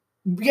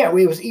yeah,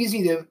 it was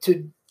easy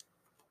to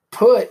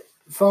put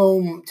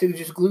foam, to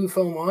just glue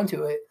foam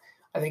onto it.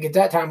 I think at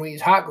that time we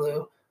used hot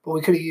glue, but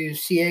we could have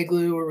used CA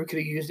glue, or we could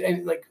have used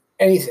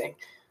anything,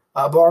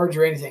 barge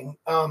or anything.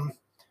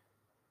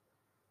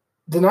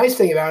 The nice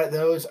thing about it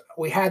though is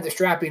we had the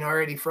strapping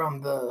already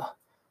from the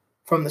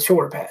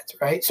shoulder pads,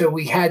 right? So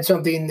we had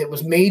something that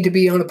was made to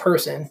be on a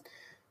person.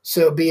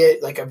 So be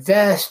it like a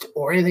vest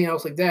or anything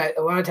else like that,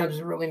 a lot of times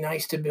it's really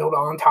nice to build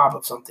on top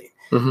of something.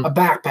 Mm-hmm. A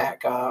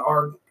backpack.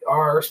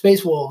 Our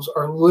Space Wolves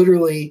are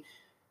literally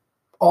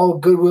all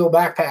Goodwill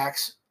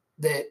backpacks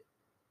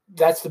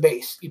that's the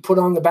base. You put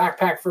on the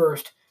backpack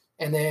first,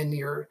 and then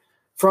your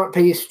front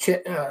piece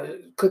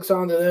clicks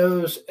onto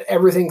those.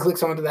 Everything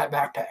clicks onto that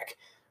backpack,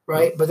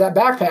 right? Mm-hmm. But that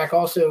backpack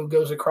also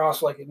goes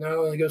across, it not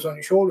only goes on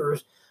your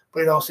shoulders,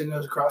 but it also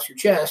goes across your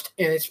chest,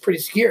 and it's pretty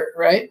secure,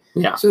 right?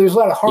 Yeah. So there's a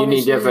lot of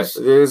harnesses.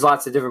 There's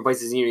lots of different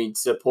places you need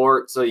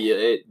support, so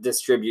it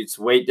distributes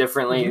weight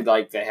differently.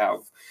 Mm-hmm. They have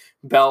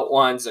belt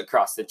ones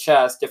across the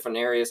chest, different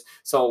areas.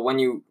 So when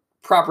you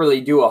properly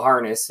do a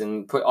harness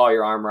and put all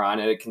your armor on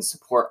it, it can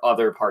support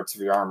other parts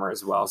of your armor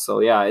as well. So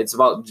yeah, it's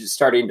about just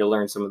starting to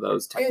learn some of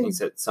those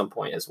techniques at some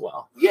point as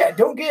well. Yeah,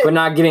 but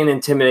not getting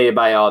intimidated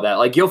by all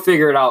that. You'll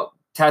figure it out.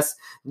 Test,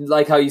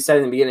 how you said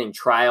in the beginning,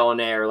 trial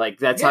and error.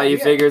 That's how you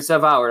figure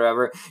stuff out or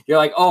whatever. You're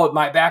like, oh,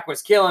 my back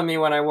was killing me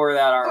when I wore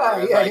that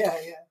armor.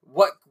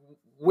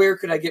 Where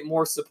could I get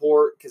more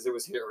support? Because it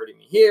was hurting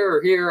me here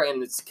or here,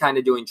 and it's kind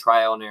of doing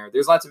trial and error.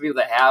 There's lots of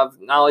people that have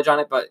knowledge on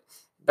it, but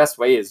best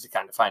way is to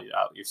kind of find it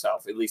out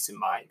yourself, at least in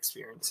my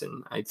experience,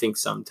 and I think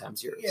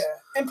sometimes yours. Yeah,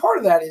 and part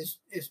of that is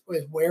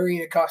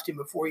wearing a costume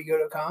before you go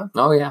to a con.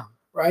 Oh, yeah.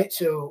 Right?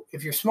 So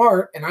if you're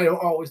smart, and I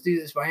don't always do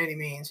this by any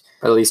means.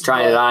 But at least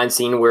trying it on,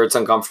 seeing where it's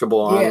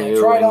uncomfortable on you.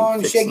 Yeah, try it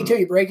on, shake it till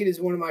you break it is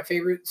one of my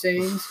favorite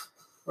sayings,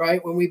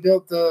 right? When we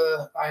built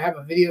I have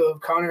a video of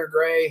Connor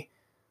Gray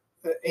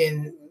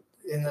in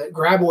the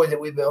Graboid that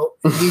we built.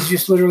 He's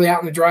just literally out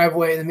in the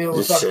driveway in the middle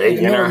of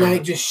the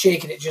night, just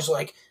shaking it, just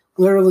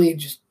literally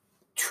just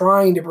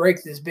trying to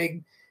break this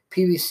big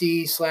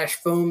PVC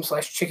 / foam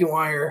 / chicken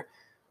wire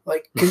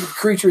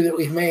creature that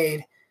we've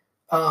made.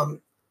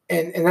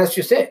 And that's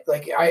just it.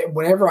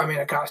 Whenever I'm in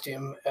a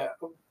costume,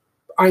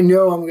 I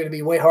know I'm going to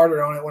be way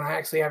harder on it when I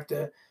actually have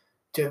to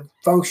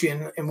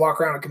function and walk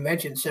around a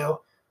convention.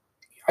 So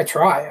I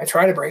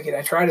try to break it.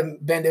 I try to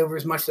bend over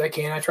as much as I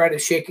can. I try to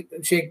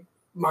shake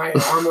my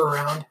armor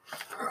around.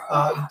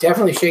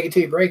 Definitely shake it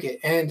till you break it.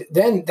 And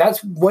then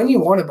that's when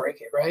you want to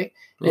break it, right?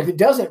 Yeah. If it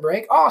doesn't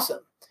break, awesome.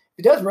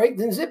 If it does break,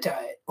 then zip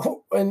tie it.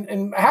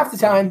 And half the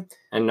time,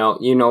 and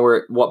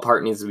what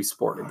part needs to be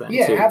sported then.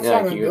 Yeah, too. Half the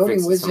time I'm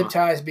building with zip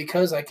ties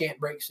because I can't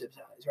break zip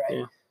ties, right?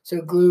 Yeah.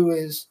 So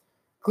glue's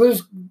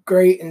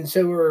great, and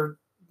so are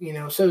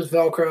so is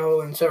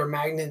Velcro, and so are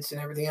magnets and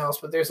everything else.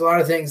 But there's a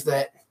lot of things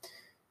that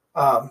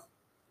that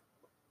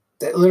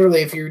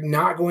literally, if you're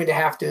not going to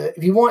have to,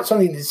 if you want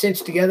something to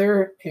cinch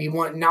together and you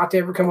want not to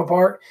ever come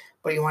apart,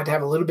 but you want to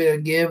have a little bit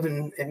of give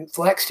and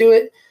flex to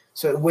it,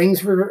 so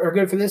wings are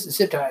good for this. The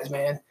zip ties,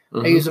 man.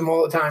 Mm-hmm. I use them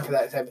all the time for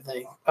that type of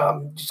thing.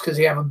 Just because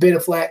you have a bit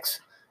of flex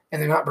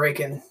and they're not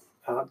breaking.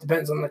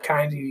 Depends on the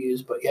kind you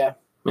use, but yeah.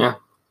 Yeah.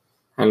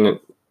 And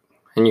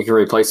you can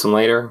replace them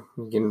later.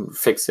 You can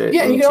fix it.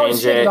 Yeah, and you can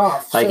always take it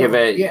off.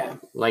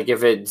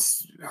 If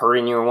it's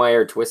hurting you away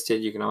or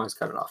twisted, you can always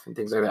cut it off and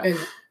things like that. And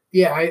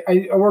yeah,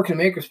 I work in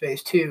a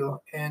makerspace too,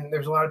 and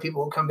there's a lot of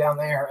people who come down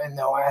there and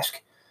they'll ask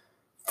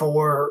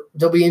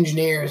there'll be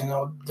engineers and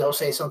they'll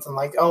say something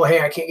like, oh,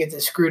 hey, I can't get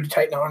this screw to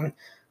tighten on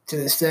to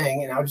this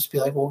thing. And I'll just be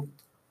like, well,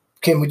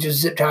 can we just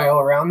zip tie all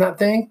around that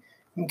thing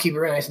and keep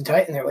it nice and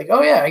tight? And they're like,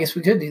 oh yeah, I guess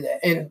we could do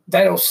that. And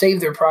that'll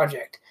save their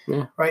project,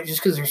 right?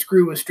 Just because their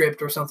screw was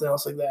stripped or something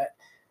else like that.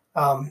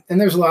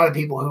 And there's a lot of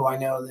people who I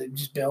know that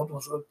just build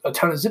with a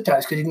ton of zip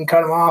ties because you can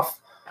cut them off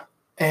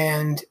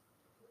and,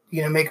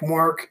 make them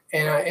work.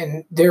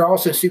 And they're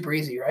also super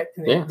easy, right?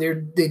 And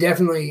they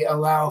definitely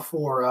allow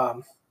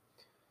for,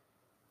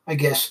 I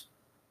guess,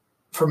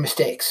 for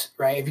mistakes,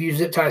 right? If you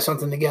zip tie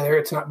something together,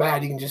 it's not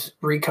bad. You can just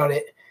recut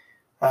it.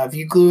 If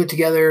you glue it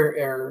together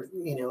or,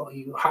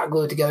 you hot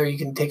glue it together, you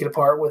can take it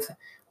apart with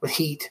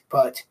heat.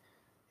 But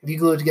if you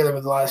glue it together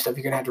with a lot of stuff,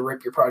 you're going to have to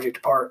rip your project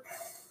apart.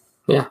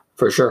 Yeah,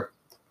 for sure.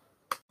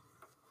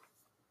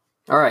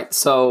 All right.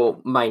 So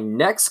my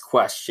next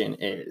question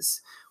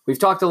is, we've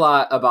talked a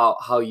lot about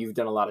how you've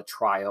done a lot of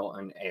trial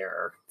and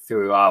error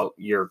throughout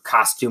your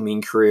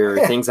costuming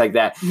career, things like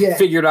that.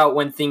 Figured out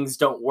when things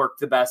don't work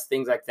the best,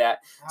 things like that.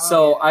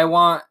 I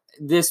want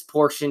this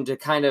portion to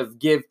kind of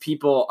give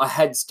people a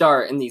head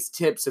start in these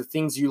tips of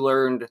things you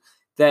learned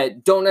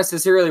that don't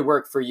necessarily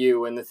work for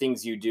you and the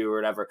things you do or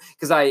whatever.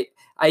 Because I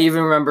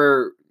even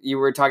remember you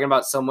were talking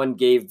about someone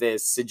gave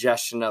this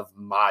suggestion of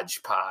Mod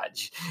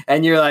Podge.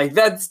 And you're like,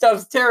 that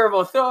stuff's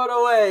terrible. Throw it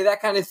away.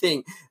 That kind of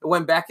thing.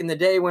 When back in the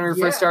day when we were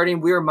first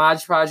starting, we were Mod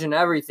Podging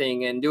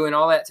everything and doing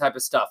all that type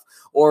of stuff.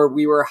 Or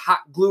we were hot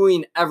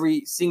gluing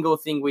every single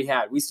thing we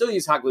had. We still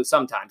use hot glue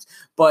sometimes.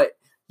 But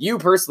you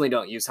personally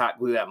don't use hot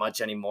glue that much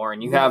anymore,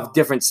 and you have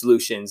different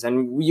solutions.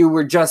 And you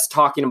were just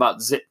talking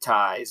about zip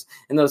ties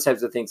and those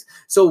types of things.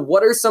 So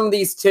what are some of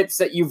these tips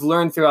that you've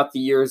learned throughout the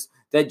years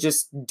that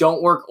just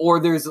don't work, or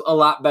there's a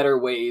lot better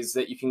ways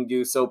that you can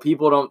do so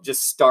people don't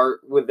just start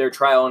with their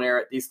trial and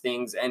error at these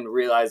things and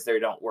realize they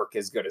don't work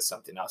as good as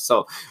something else?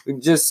 So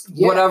just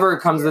whatever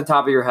comes to the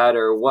top of your head,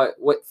 or what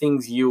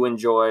things you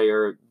enjoy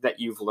or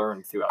that you've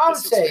learned throughout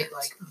this experience. I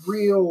would say, like,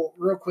 real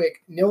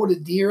quick, know what a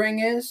D-ring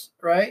is,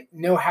 right?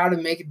 Know how to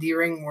make a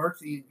D-ring work.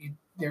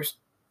 There's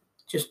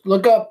just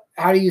look up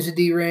how to use a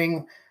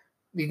D-ring.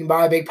 You can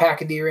buy a big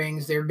pack of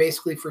D-rings. They're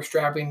basically for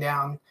strapping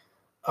down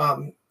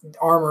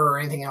armor or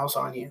anything else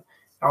on you.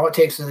 All it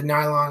takes is a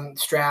nylon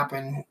strap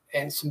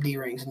and some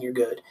D-rings and you're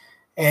good.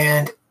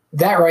 And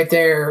that right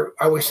there,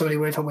 I wish somebody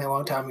would have told me a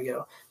long time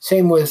ago.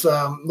 Same with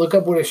look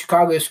up what a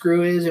Chicago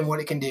screw is and what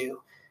it can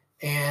do.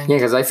 And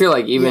because I feel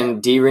like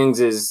even D-rings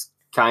is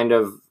kind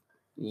of,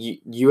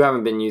 you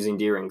haven't been using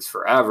D-rings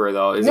forever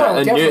though. Is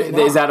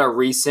that a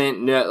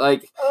recent,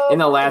 in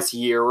the last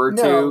year or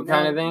two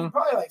kind of thing?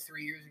 Probably like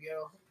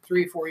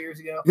 3-4 years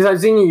ago. Because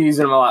I've seen you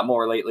using them a lot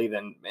more lately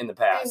than in the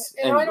past.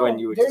 And when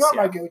you would they're not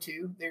my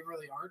go-to. They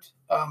really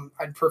aren't.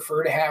 I'd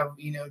prefer to have,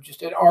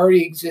 just an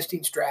already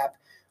existing strap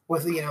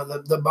with,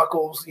 the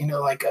buckles,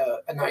 like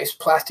a nice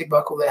plastic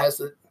buckle that has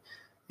the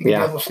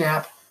double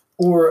snap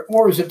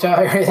or zip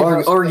tie.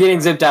 Or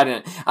getting zip tied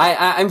in.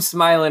 I'm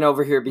smiling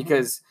over here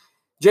because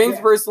James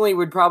personally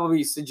would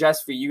probably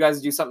suggest for you guys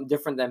to do something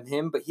different than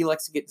him, but he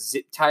likes to get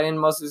zip tied in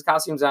most of his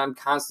costumes. And I'm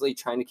constantly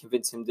trying to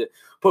convince him to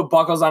put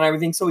buckles on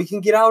everything so he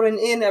can get out and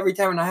in every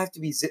time, and I have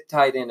to be zip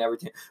tied in every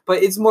time.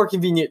 But it's more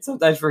convenient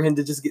sometimes for him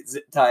to just get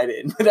zip tied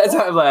in. But that's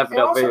how I'm laughing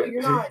over here.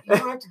 You don't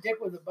have to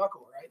dick with the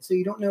buckle, right? So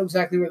you don't know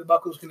exactly where the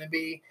buckle is going to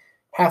be.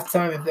 Half the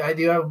time, if I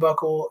do have a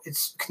buckle,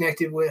 it's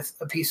connected with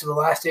a piece of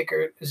elastic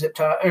or zip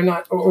tie, or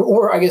not,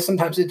 or I guess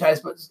sometimes zip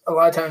ties, but a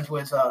lot of times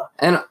with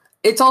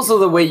it's also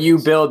the way you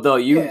build, though.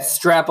 You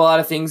strap a lot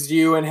of things to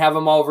you and have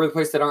them all over the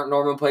place that aren't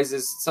normal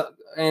places.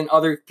 And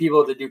other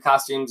people that do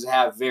costumes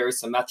have very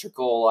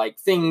symmetrical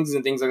things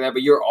and things like that.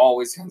 But you're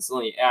always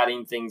constantly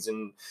adding things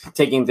and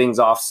taking things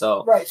off.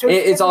 So,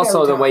 it's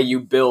also the way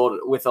you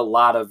build with a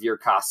lot of your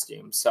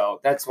costumes.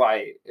 So that's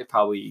why it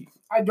probably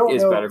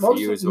is better for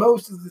you as well.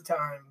 Most of the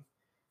time,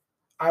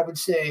 I would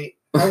say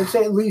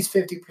at least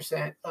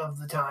 50% of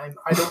the time,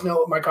 I don't know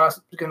what my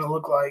costume is going to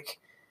look like.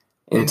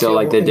 Until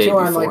the day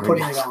before. I'm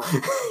putting it on.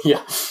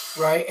 Yeah.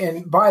 Right.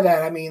 And by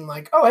that, I mean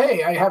oh,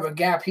 hey, I have a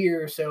gap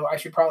here, so I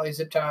should probably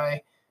zip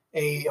tie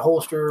a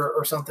holster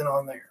or something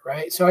on there.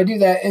 Right. So I do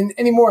that. And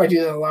anymore, I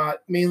do that a lot,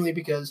 mainly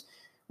because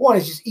one,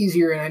 it's just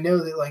easier. And I know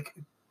that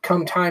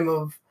come time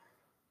of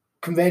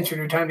convention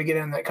or time to get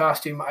in that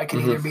costume, I can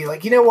either be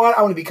like, you know what,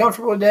 I want to be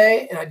comfortable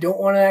today and I don't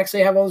want to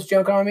actually have all this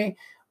junk on me,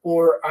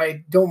 or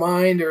I don't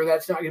mind, or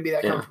that's not going to be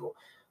that comfortable.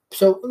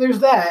 So there's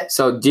that.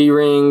 So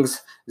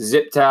D-rings,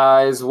 zip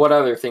ties, what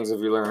other things have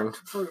you learned?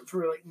 For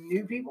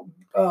new people,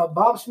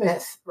 Bob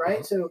Smith, right?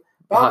 Mm-hmm. So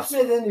Bob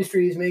Smith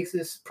Industries makes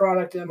this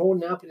product that I'm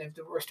holding up, and if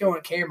we're still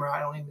on camera, I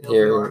don't even know.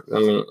 Here,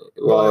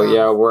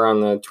 we're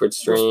on the Twitch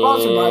stream. We're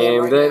sponsored by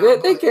them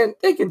right now,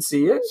 they can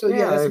see it. So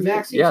that's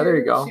Maxi. Yeah, there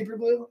you go. Super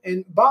glue,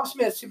 and Bob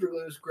Smith super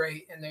glue is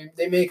great, and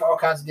they make all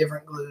kinds of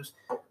different glues.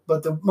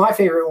 But my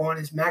favorite one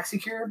is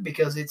MaxiCure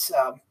because it's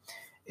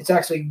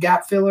actually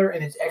gap filler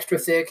and it's extra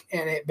thick,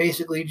 and it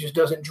basically just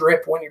doesn't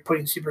drip when you're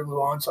putting super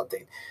glue on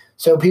something.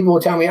 So people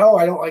will tell me, oh,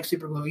 I don't like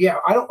super glue. Yeah,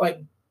 I don't like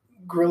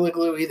Gorilla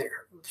Glue either.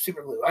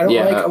 Super glue. I don't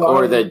Yeah, like a lot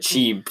or of the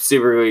cheap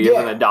super glue you get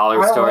from the dollar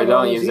I don't store. like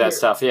Don't those use that either.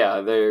 stuff.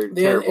 Yeah, they're Then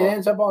terrible. it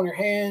ends up on your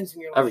hands,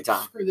 and you're like, Every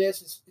time. screw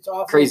this. It's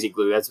awful. Crazy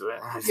glue. That's what.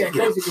 Yeah,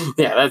 crazy glue.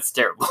 Yeah, that's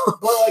terrible.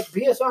 But like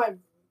BSI,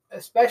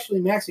 especially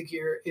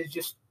Maxicure, is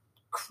just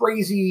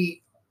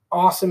crazy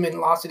awesome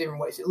in lots of different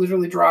ways. It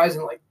literally dries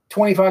in like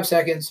 25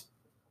 seconds.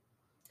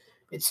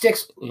 It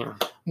sticks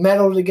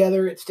metal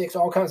together. It sticks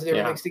all kinds of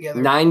different things together.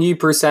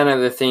 90%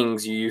 of the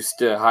things you used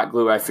to hot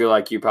glue, I feel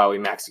like you probably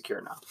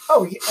Maxicure now.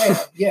 Oh,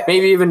 yeah.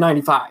 Maybe even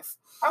 95.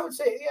 I would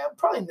say,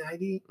 probably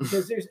 90,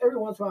 because there's every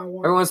once in a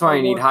while. Every once in a while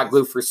you need hot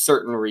glue for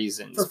certain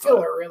reasons. For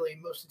filler, really,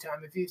 most of the time.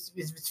 If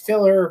it's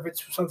filler, if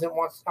it's something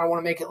I want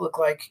to make it look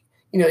like,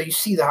 you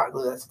see the hot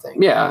glue, that's the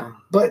thing. Yeah.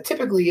 But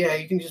typically,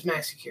 you can just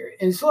Maxicure it.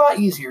 And it's a lot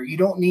easier. You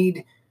don't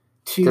need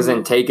to.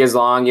 Doesn't take as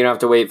long. You don't have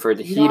to wait for it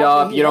to heat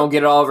up. You don't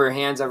get it all over your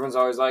hands. Everyone's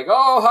always like,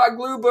 oh, hot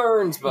glue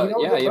burns. But you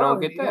don't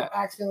get that. You don't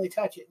accidentally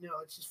touch it. No,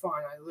 it's just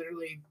fine. I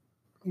literally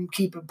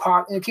keep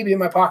it in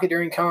my pocket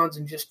during cons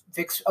and just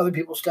fix other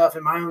people's stuff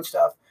and my own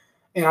stuff.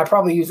 And I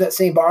probably use that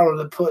same bottle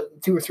to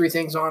put 2 or 3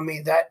 things on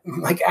me that,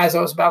 like, as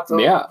I was about to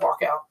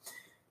walk out.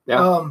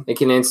 Yeah, it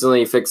can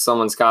instantly fix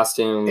someone's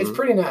costume. It's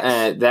pretty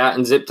nice. That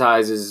and zip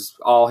ties is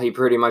all he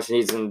pretty much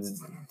needs, and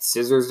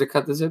scissors to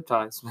cut the zip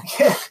ties.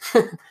 Yeah.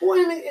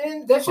 Well,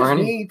 and that's just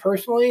me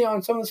personally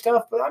on some of the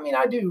stuff, but I mean,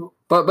 I do.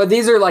 But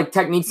these are like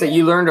techniques that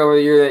you learned over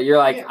the year that you're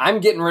like, I'm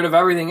getting rid of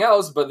everything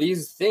else, but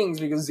these things,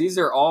 because these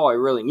are all I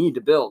really need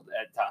to build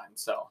at times.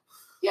 So.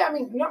 Yeah, I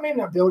mean, maybe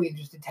not building,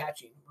 just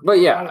attaching. But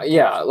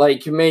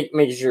like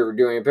making sure we're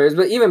doing repairs,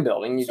 but even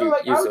building, use I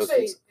would those say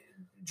things.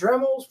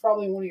 Dremel's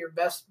probably one of your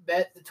best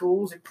bet. The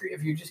tools,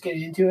 if you're just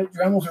getting into it,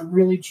 Dremels are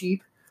really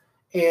cheap,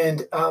 and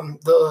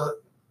the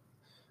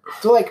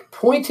like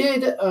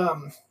pointed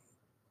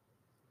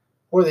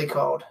what are they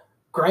called?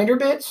 Grinder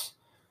bits,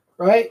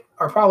 right?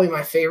 Are probably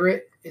my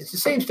favorite. It's the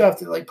same stuff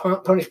that like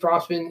Punish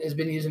Propspin has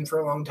been using for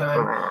a long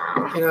time,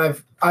 and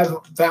I've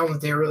found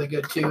that they're really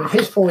good too. At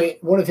his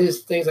point, one of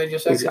his things I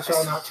just actually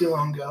saw not too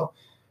long ago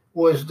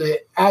was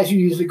that as you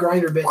use the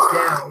grinder bits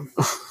down,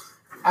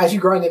 as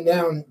you grind them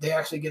down, they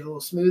actually get a little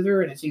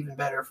smoother, and it's even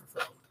better for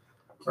foam,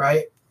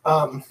 right?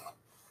 And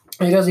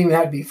it doesn't even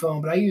have to be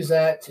foam, but I use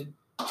that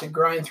to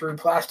grind through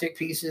plastic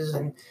pieces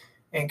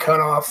and cut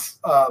off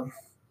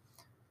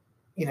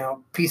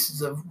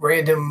pieces of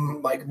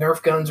random like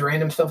Nerf guns or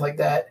random stuff like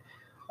that.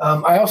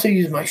 I also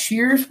use my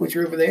shears, which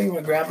are over there. You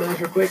want to grab those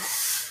real quick?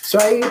 So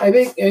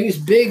I use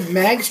big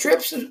mag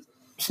snips.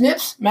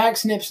 Mag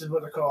snips is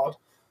what they're called.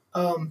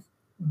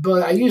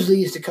 But I use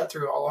these to cut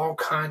through all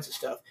kinds of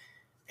stuff.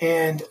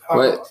 And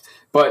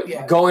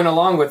going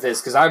along with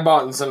this, because I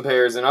bought in some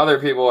pairs and other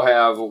people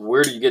have,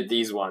 where do you get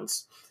these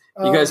ones?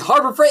 Because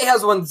Harbor Freight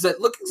has ones that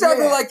look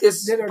exactly like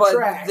this, but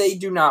trash. They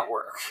do not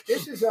work.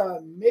 This is a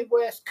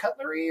Midwest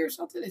Cutlery or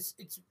something.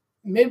 It's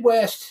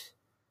Midwest.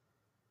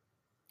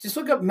 Just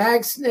look up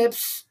Mag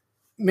Snips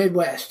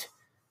Midwest.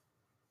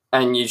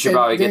 And you should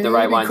probably get the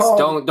right ones.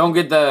 Don't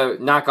get the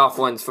knockoff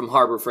ones from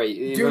Harbor Freight.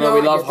 Even though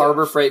we love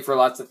Harbor Freight for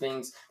lots of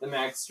things, the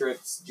Mag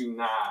strips do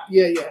not.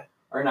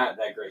 Are not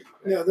that great.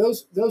 No,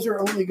 those are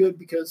only good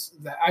because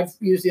I've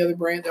used the other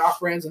brand, the off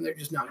brands, and they're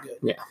just not good.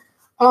 Yeah.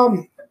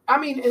 I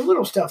mean, and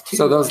little stuff too.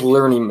 So those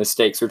learning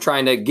mistakes, we're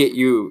trying to get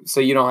you so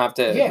you don't have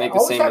to make the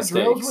same mistakes.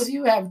 Drills with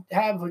you.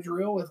 Have a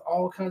drill with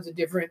all kinds of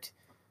different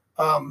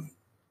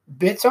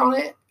bits on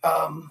it.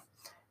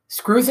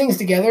 Screw things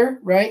together,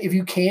 right? If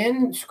you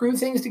can screw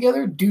things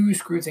together, do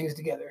screw things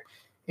together.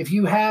 If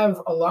you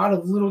have a lot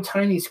of little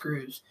tiny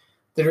screws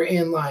that are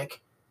in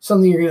like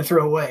something you're going to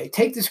throw away,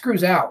 take the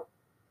screws out.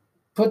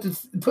 Put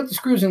the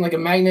screws in like a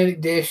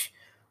magnetic dish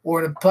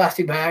or in a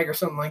plastic bag or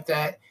something like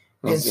that,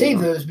 and save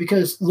those,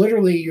 because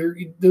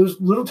literally those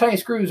little tiny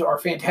screws are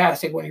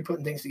fantastic when you're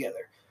putting things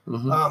together.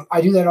 Mm-hmm.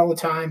 I do that all the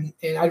time,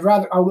 and I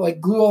would like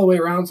glue all the way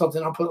around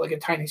something. I'll put like a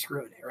tiny screw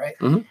in it, right?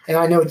 Mm-hmm. And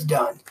I know it's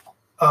done.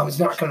 It's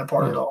not going to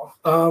part at all.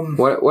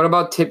 What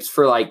about tips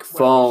for like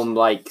foam,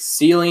 like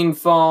sealing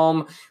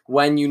foam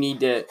when you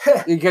need to,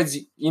 because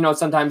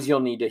sometimes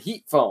you'll need to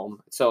heat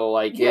foam, so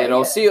like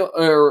it'll seal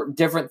or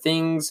different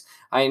things.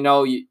 I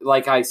know,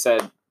 like I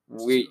said,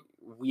 we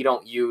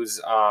don't use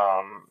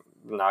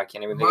I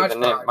can't even think of the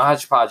name,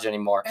 Mod Podge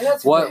anymore.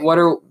 What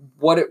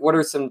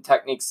are some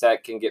techniques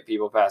that can get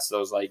people past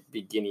those like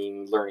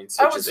beginning learning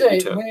stages? I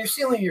would say when you're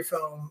sealing your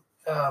foam,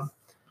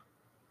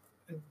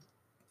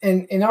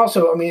 and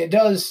also, I mean, it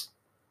does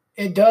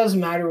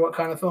matter what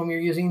kind of foam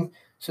you're using.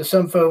 So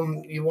some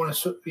foam you want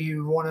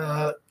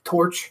to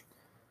torch.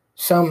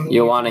 Some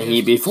you want to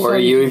heat before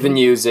you even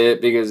use it,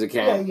 because it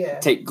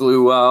can't take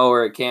glue well,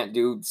 or it can't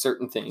do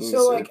certain things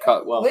or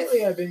cut well.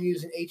 Lately, I've been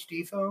using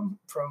HD foam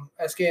from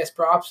SKS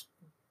Props.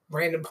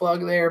 Random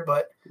plug there,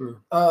 but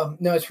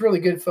no, it's really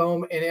good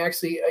foam, and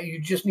actually you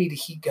just need a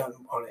heat gun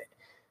on it.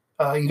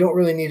 You don't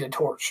really need a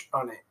torch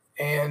on it.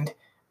 And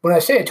when I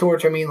say a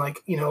torch, I mean like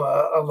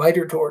a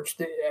lighter torch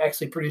that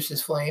actually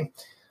produces flame.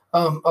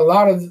 A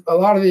lot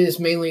of it is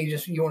mainly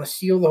just you want to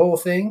seal the whole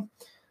thing.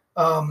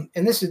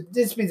 And this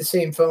be the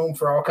same foam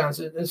for all kinds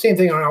of the same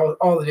thing on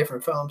all the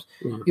different foams.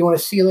 Mhm. You want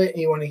to seal it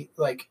and you want to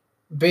like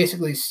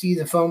basically see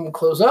the foam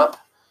close up,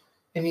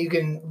 and you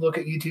can look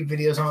at YouTube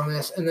videos on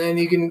this, and then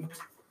you can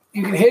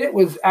hit it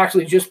with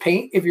actually just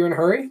paint if you're in a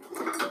hurry.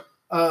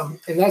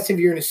 And that's if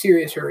you're in a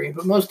serious hurry.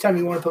 But most of the time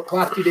you want to put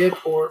Plasti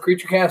Dip or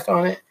Creature Cast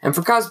on it. And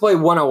for Cosplay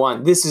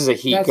 101, this is a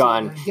heat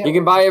gun. You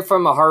can buy it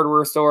from a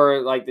hardware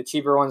store. Like the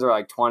cheaper ones are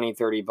like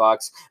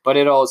 $20-$30, but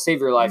it'll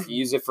save your life. You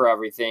use it for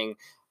everything.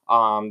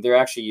 They're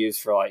actually used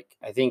for like,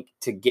 I think,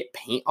 to get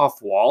paint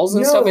off walls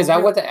and stuff. Is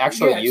that what the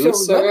actual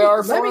use they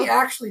are for? Let me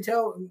actually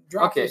go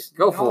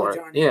for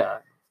it. Yeah.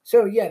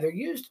 So yeah, they're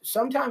used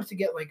sometimes to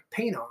get like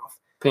paint off.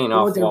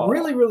 What they're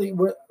really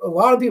what a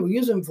lot of people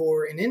use them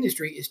for in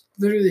industry is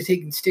literally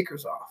taking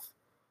stickers off,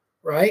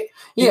 right?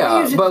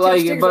 Yeah, but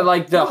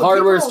like the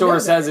hardware store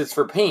says it's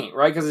for paint,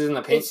 right? Because it's in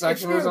the paint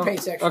section or something.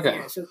 Paint section. Okay,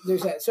 yeah, so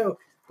there's that. So,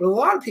 but a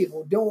lot of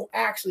people don't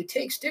actually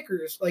take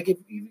stickers. Like if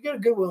you go to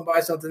Goodwill and buy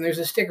something, there's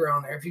a sticker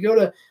on there. If you go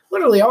to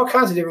literally all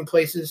kinds of different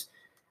places,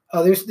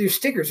 there's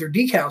stickers or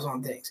decals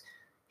on things.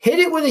 Hit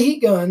it with a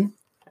heat gun.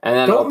 And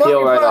then it'll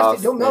peel right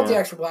off. Don't melt the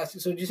actual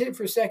plastic. So just hit it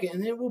for a second,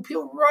 and then it will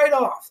peel right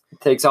off.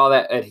 It takes all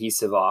that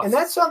adhesive off. And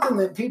that's something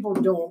that people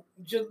don't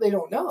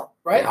know,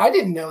 right? Yeah. I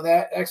didn't know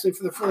that actually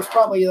for the first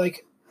probably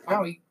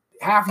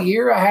half a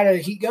year. I had a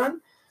heat gun.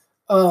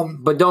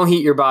 But don't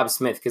heat your Bob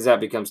Smith because that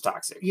becomes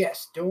toxic.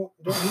 Yes, don't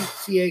heat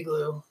CA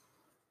glue.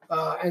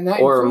 And that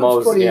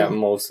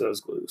most of those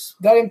glues.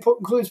 That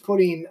includes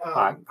putting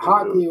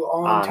hot glue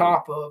on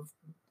top of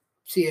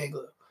CA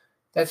glue.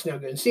 That's no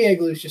good. CA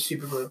glue is just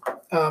super glue.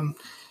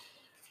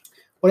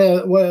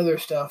 What other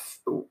stuff?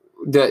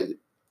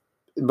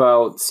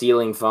 About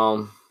sealing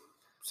foam.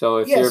 So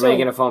if you're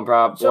making a foam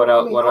prop, what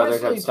other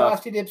type of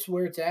stuff? Plasti Dip's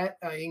where it's at.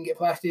 You can get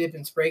Plasti Dip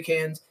in spray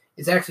cans.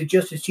 It's actually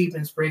just as cheap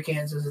in spray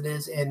cans as it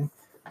is in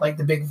like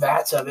the big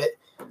vats of it.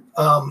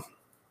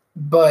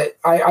 But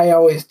I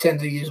always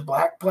tend to use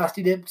black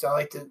Plasti Dip because I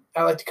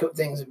like to coat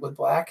things with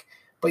black.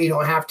 But you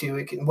don't have to.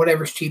 It can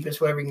whatever's cheapest,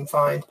 whatever you can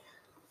find.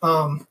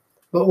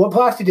 But what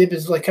Plasti Dip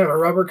is like kind of a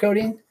rubber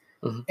coating,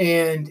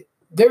 and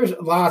there's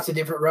lots of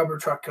different rubber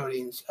truck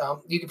coatings.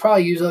 You could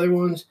probably use other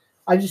ones.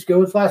 I just go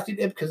with Plasti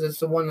Dip because it's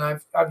the one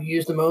I've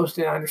used the most,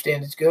 and I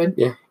understand it's good.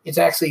 Yeah, it's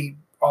actually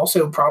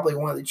also probably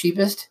one of the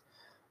cheapest.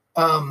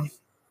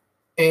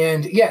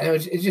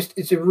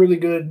 It's a really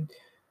good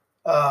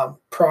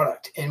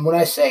product. And when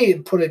I say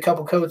put a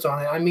couple coats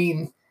on it, I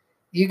mean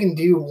you can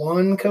do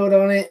one coat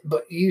on it,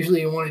 but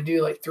usually you want to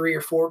do like 3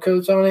 or 4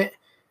 coats on it.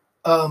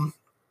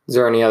 Is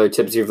there any other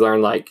tips you've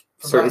learned, like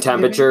certain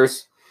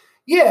temperatures?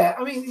 Yeah,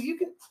 I mean you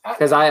can.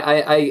 Because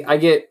I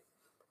get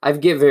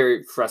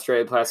very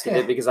frustrated with Plasti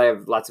Dip because I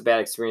have lots of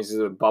bad experiences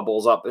with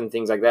bubbles up and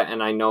things like that,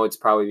 and I know it's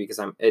probably because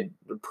I'm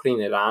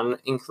putting it on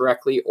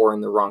incorrectly or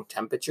in the wrong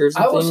temperatures.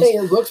 I will say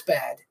it looks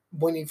bad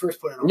when you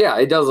first put it on. Yeah,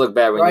 it does look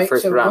bad when you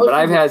first put it on, but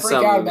I've had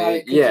some.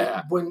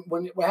 When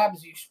what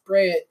happens, you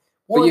spray it.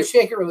 You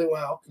shake it really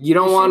well. You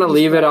don't want to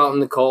leave it out in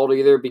the cold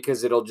either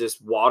because it'll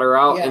just water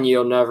out and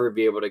you'll never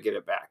be able to get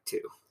it back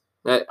too.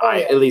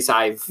 At least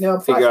I've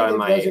figured out in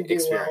my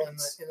experience. Well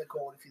in the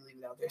cold if you leave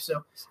it out there.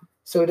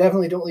 So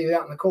definitely don't leave it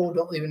out in the cold.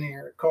 Don't leave it in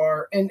your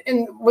car. And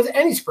with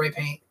any spray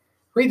paint,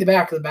 read the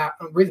back of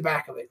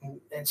it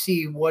and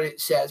see what it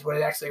says, what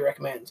it actually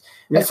recommends.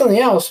 Yeah. That's something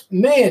else,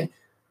 man.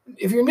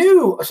 If you're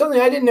new, something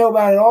I didn't know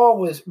about at all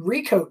was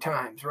recoat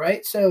times,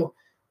 right? So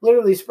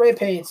literally spray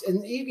paints,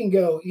 and you can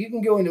go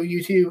into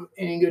YouTube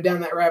and you can go down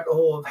that rabbit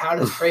hole of how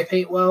to spray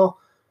paint well.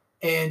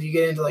 And you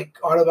get into like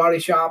auto body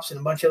shops and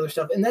a bunch of other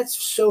stuff. And that's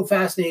so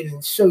fascinating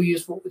and so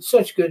useful. It's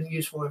such good,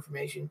 useful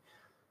information.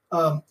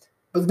 But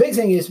the big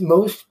thing is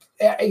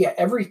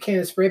every can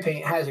of spray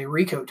paint has a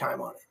recoat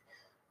time on it,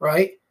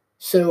 right?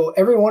 So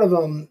every one of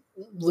them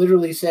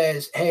literally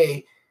says,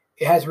 hey,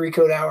 it has a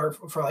recoat hour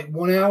for like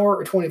 1 hour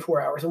or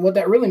 24 hours. And what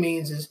that really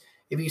means is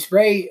if you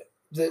spray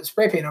the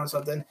spray paint on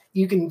something,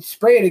 you can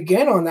spray it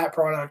again on that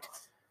product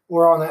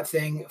or on that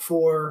thing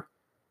for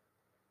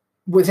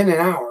within an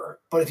hour.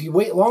 But if you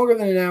wait longer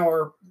than an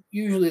hour,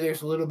 usually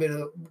there's a little bit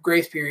of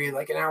grace period,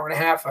 like an hour and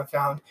a half I've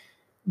found.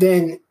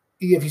 Then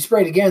if you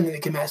spray it again, then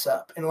it can mess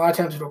up. And a lot of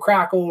times it'll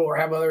crackle or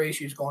have other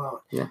issues going on.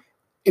 Yeah.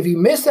 If you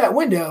miss that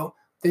window,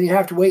 then you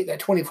have to wait that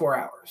 24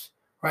 hours,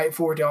 right,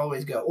 for it to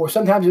always go. Or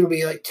sometimes it'll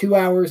be like 2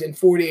 hours and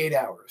 48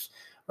 hours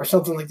or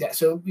something like that.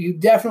 So you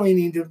definitely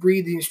need to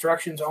read the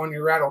instructions on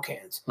your rattle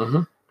cans.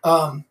 Mm-hmm.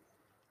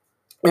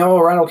 And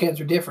all rattle cans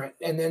are different.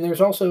 And then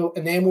there's also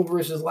enamel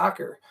versus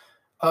lacquer.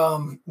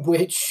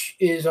 Which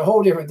is a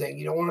whole different thing.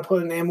 You don't want to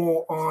put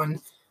enamel on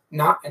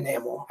not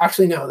enamel.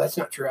 Actually, no, that's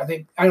not true. I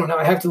don't know.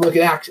 I have to look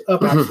it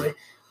up actually,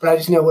 but I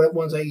just know what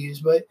ones I use.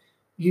 But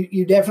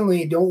you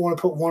definitely don't want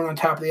to put one on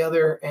top of the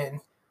other. And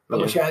I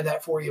wish I had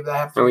that for you, but I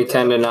have to. And we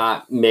tend to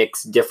not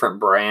mix different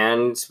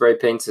brand spray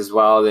paints as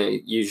well.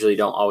 They usually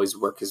don't always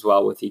work as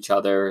well with each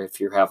other if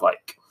you're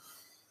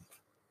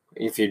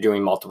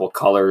doing multiple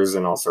colors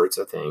and all sorts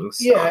of things.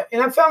 Yeah,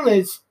 and I found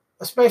that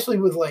especially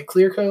with like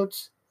clear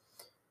coats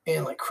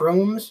and like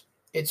chromes,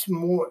 it's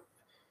more,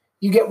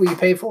 you get what you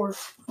pay for.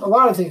 A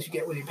lot of things you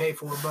get what you pay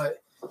for,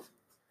 but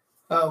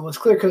with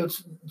clear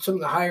coats, some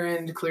of the higher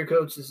end clear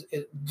coats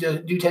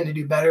do tend to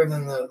do better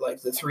than the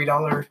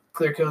 $3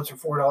 clear coats or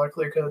 $4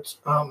 clear coats.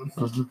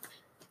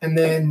 And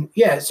then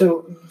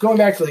so going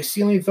back to like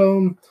ceiling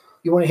foam,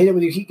 you want to hit it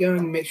with your heat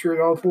gun, make sure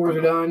that all the pores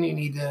are done. You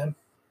need to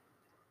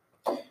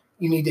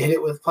hit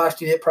it with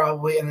Plasti-Dip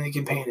probably, and then you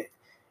can paint it.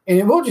 And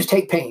it will just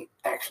take paint,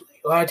 actually.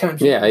 A lot of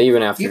times. Yeah,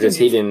 even after just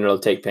heating, it'll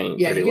take paint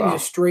pretty well. Yeah, you can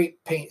just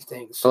straight paint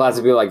things. So lots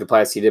of people like the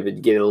Plasti-Dip,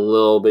 but get it a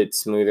little bit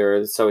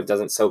smoother so it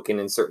doesn't soak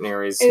in certain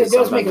areas. And it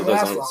does make it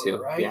last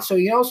longer, right? Yeah. So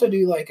you can also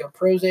do like a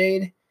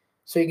Pros-Aid.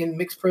 So you can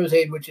mix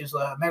Pros-Aid, which is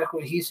a medical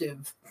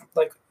adhesive,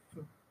 like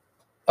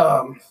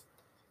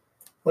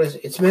what is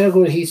it? It's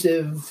medical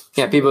adhesive.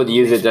 Yeah, people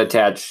use it to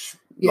attach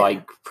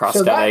like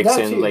prosthetics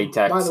and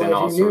latex and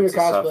all sorts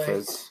of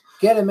stuff.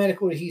 Get a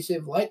medical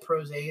adhesive like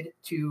Pros-Aid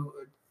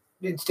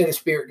instead of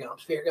spirit gum.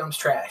 Spirit gum's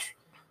trash.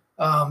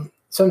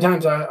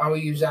 Sometimes I will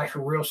use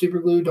actual real super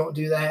glue. Don't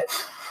do that.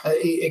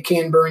 It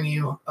can burn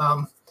you.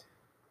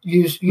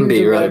 Use be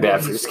really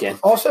bad for your skin.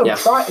 Also,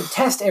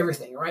 test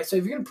everything, right? So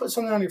if you're going to put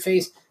something on your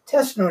face,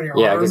 test it on your arm.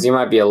 Yeah, because you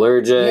might be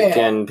allergic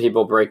and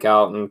people break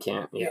out and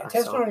can't.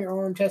 Test it on your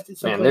arm. Test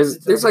it. Man,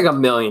 there's like a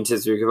million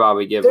tips we could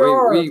probably give.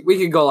 We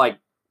could go like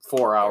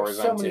 4 hours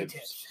on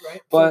tips.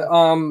 Right? But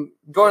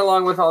going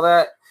along with all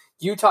that,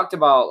 you talked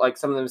about like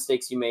some of the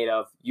mistakes you made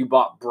of you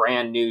bought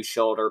brand new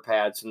shoulder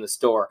pads from the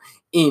store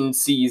in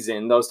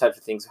season, those types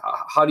of things.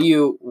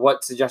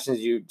 What suggestions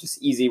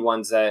just easy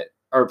ones that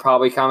are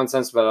probably common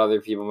sense, but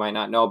other people might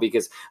not know?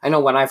 Because I know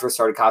when I first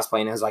started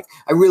cosplaying, I was like,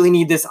 I really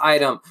need this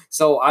item.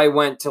 So I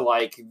went to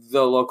like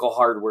the local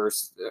hardware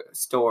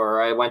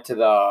store. I went to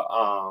the,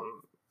 I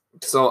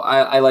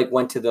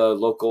went to the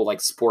local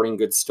like sporting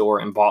goods store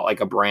and bought like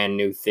a brand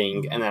new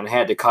thing, and then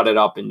had to cut it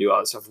up and do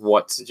other stuff.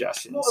 What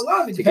suggestions? Well, a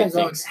lot of it depends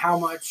on how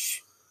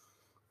much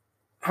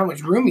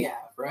room you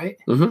have, right?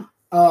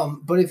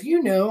 But if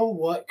you know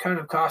what kind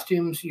of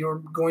costumes you're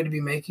going to be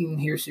making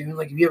here soon,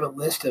 like if you have a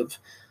list of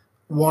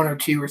 1 or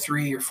 2 or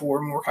 3 or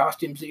 4 more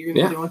costumes that you're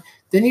going to be doing,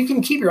 then you can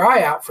keep your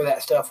eye out for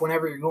that stuff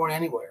whenever you're going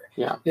anywhere.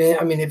 Yeah.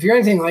 I mean, if you're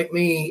anything like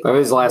me, but it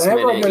was last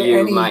minute,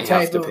 you might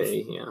have to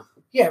pay. Yeah.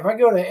 Yeah, if I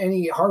go to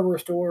any hardware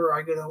store,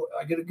 I go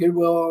to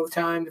Goodwill all the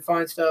time to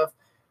find stuff.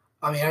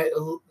 I mean,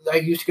 I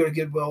used to go to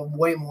Goodwill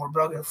way more,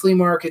 but I'll go to flea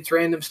markets,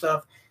 random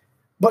stuff.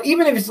 But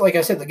even if it's, like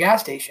I said, the gas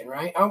station,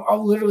 right?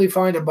 I'll literally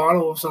find a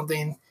bottle of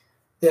something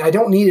that I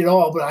don't need at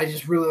all, but I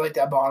just really like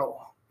that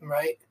bottle,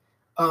 right?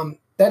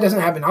 That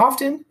doesn't happen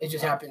often. It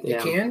just happens. Yeah.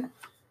 It can.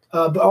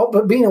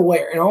 But being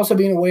aware, and also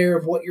being aware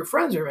of what your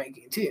friends are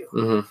making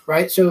too,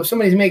 right? So if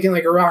somebody's making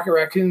like a Rocket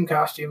Raccoon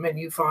costume and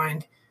you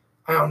find,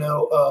 I don't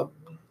know,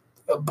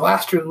 a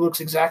blaster that looks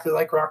exactly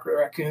like Rocket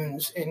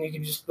Raccoon's, and you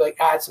can just like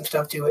add some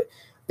stuff to it,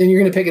 then you're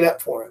going to pick it up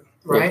for him,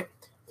 right?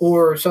 Yeah.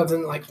 Or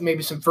something like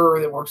maybe some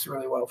fur that works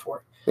really well for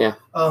it. Yeah.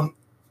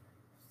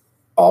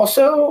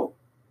 Also,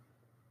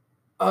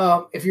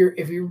 if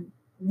you're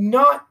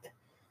not,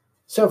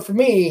 so for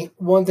me,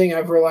 one thing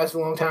I've realized a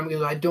long time ago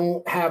is I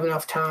don't have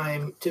enough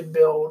time to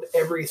build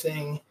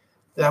everything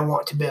that I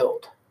want to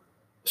build.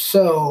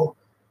 So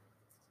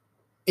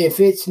if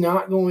it's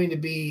not going to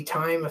be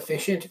time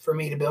efficient for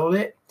me to build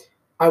it,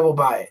 I will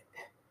buy it.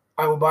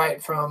 I will buy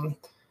it from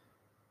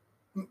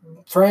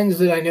friends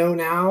that I know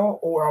now,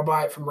 or I'll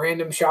buy it from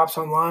random shops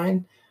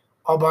online.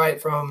 I'll buy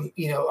it from,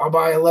 I'll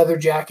buy a leather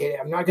jacket.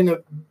 I'm not going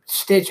to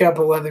stitch up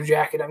a leather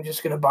jacket. I'm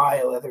just going to buy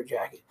a leather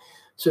jacket.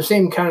 So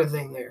same kind of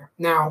thing there.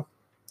 Now,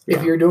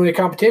 if you're doing a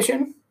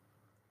competition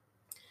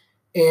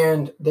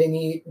and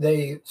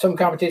some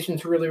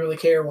competitions really, really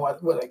care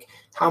what like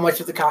how much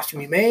of the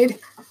costume you made,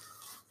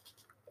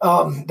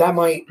 that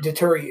might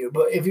deter you.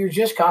 But if you're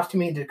just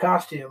costuming to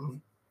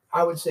costume,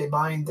 I would say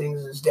buying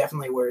things is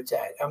definitely where it's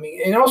at. I mean,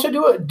 and also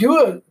do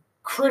a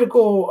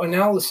critical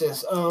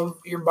analysis of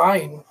your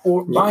buying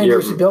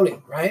versus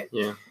building, right?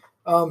 Yeah.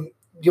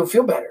 You'll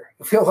feel better.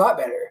 You'll feel a lot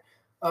better.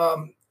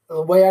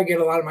 The way I get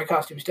a lot of my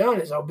costumes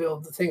done is I'll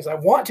build the things I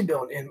want to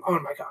build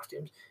on my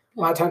costumes.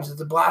 A lot of times it's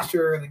the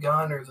blaster or the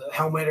gun or the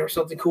helmet or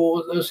something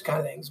cool, those kind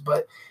of things.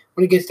 But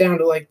when it gets down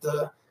to like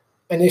the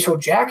initial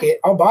jacket,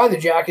 I'll buy the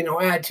jacket and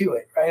I'll add to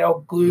it, right? I'll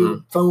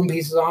glue foam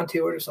pieces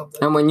onto it or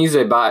something. And when you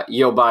say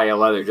you'll buy a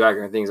leather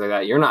jacket and things like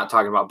that, you're not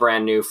talking about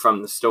brand new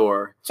from the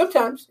store.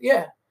 Sometimes,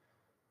 yeah.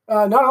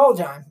 Not all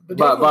the time,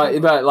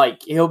 but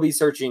like he'll be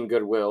searching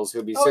Goodwills,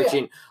 he'll be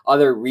searching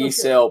other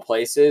resale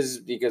places,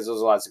 because there's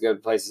lots of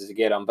good places to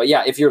get them. But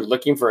yeah, if you're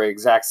looking for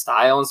exact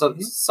style and stuff,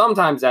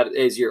 sometimes that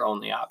is your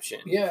only option.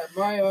 Yeah,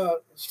 my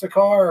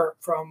Stakar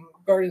from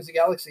Guardians of the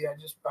Galaxy, I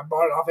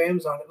bought it off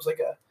Amazon. It was like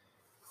a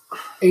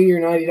 $80 or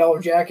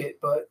 $90 jacket,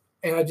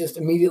 and I just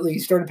immediately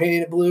started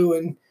painting it blue,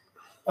 and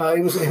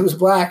it was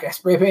black. I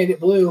spray painted it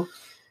blue,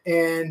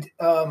 and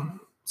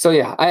so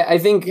yeah, I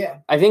think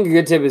a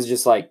good tip is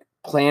just like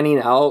planning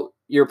out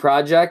your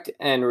project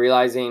and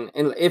realizing,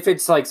 and if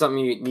it's like something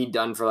you need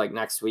done for like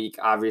next week,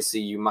 obviously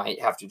you might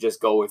have to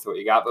just go with what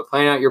you got, but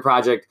plan out your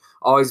project,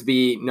 always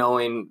be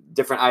knowing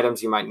different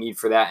items you might need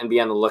for that and be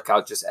on the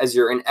lookout just as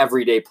you're in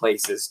everyday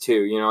places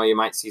too. You know, you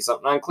might see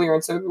something on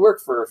clearance that would work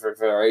for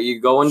or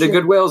you go into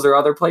Goodwills or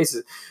other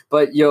places,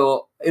 but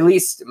you'll, at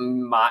least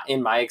in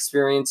my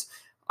experience,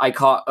 I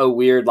caught a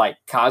weird like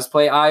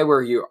cosplay eye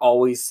where you're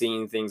always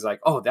seeing things like,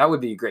 oh, that would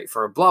be great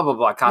for a blah, blah,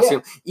 blah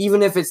costume. Yeah.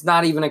 Even if it's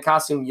not even a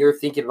costume you're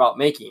thinking about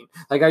making.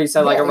 Like how you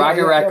said, like a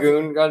Rocket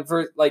Raccoon gun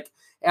for like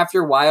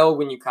after a while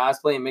when you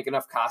cosplay and make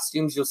enough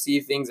costumes, you'll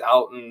see things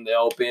out in the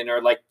open,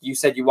 or like you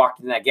said, you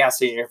walked in that gas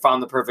station and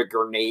found the perfect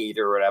grenade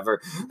or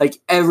whatever. Like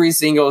every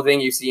single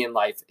thing you see in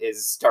life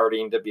is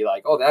starting to be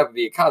like, oh, that would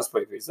be a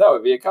cosplay piece. That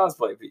would be a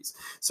cosplay piece.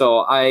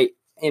 So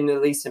and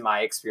at least in my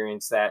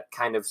experience, that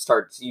kind of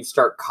you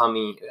start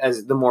coming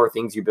as the more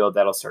things you build,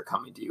 that'll start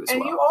coming to you as well.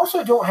 And you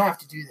also don't have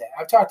to do that.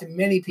 I've talked to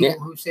many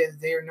people who say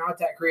that they are not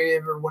that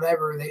creative or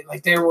whatever. They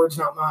like their words,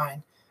 not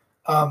mine.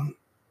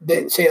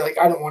 They say like,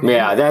 I don't want to.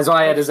 Yeah, that's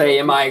why I had to say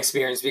in my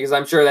experience, because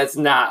I'm sure that's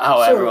not how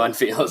everyone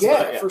feels.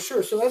 Yeah, for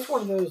sure. So that's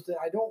one of those that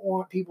I don't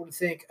want people to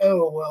think,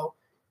 oh, well,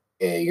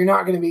 you're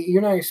not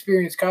an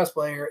experienced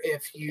cosplayer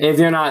if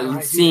you're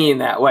not seeing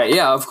that way.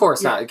 Yeah, of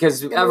course not,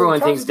 because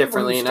everyone thinks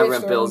differently and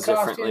everyone builds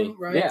differently.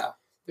 Right? Yeah,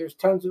 there's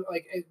tons of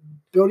like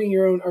building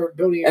your own or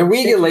building. And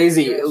we get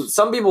lazy.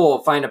 Some people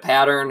will find a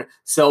pattern,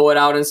 sew it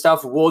out and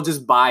stuff. We'll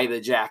just buy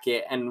the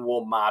jacket and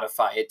we'll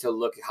modify it to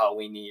look how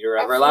we need or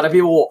whatever. Absolutely. A lot of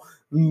people will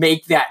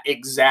make that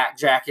exact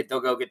jacket. They'll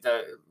go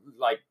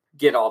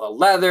get all the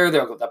leather,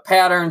 they'll get the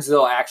patterns,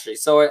 they'll actually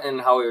sew it. And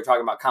how we were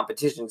talking about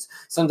competitions,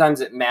 sometimes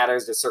it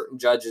matters to certain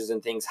judges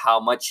and things how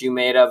much you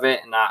made of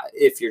it, and not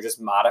if you're just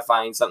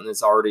modifying something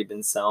that's already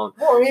been sewn.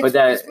 Well, I mean, but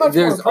it's much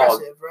more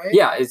impressive, right?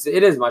 Yeah,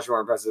 it is much more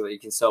impressive that you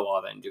can sew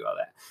all that and do all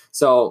that.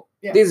 So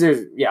these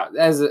are,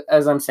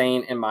 as I'm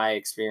saying, in my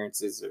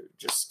experiences, are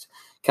just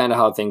kind of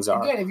how things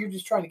are. Again, if you're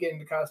just trying to get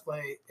into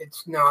cosplay,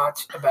 it's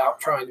not about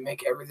trying to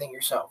make everything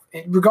yourself.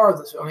 And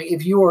regardless, I mean,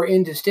 if you are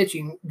into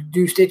stitching,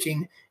 do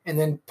stitching and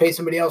then pay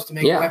somebody else to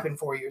make a weapon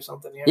for you or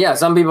something. You know? Yeah,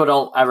 some people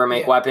don't ever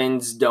make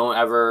weapons, don't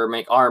ever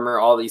make armor,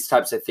 all these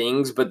types of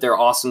things, but they're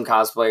awesome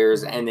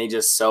cosplayers and they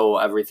just sew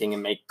everything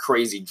and make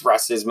crazy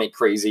dresses, make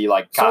crazy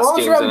like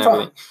costumes and everything.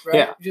 Fun, right?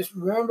 Yeah. Just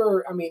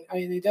remember, I mean,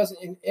 it doesn't,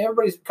 and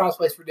everybody's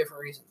cosplays for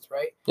different reasons,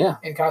 right? Yeah.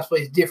 And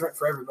cosplay is different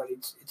for everybody.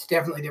 It's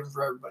definitely different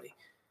for everybody.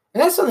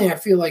 And that's something I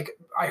feel like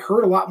I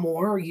heard a lot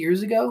more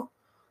years ago,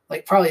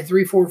 like probably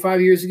 3, 4, 5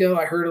 years ago.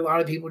 I heard a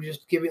lot of people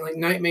just giving like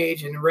Night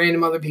Mage and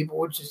random other people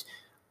would just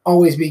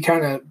always be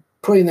kind of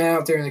putting that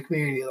out there in the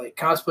community, like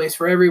cosplay is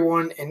for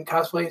everyone and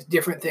cosplay is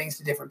different things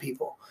to different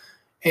people.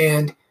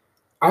 And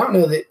I don't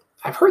know that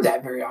I've heard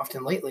that very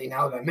often lately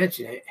now that I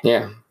mention it.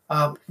 Yeah.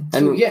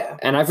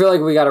 And I feel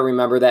like we got to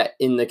remember that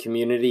in the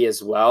community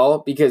as well,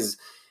 because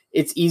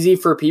it's easy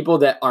for people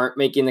that aren't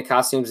making the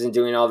costumes and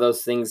doing all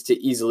those things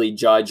to easily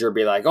judge or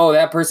be like, oh,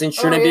 that person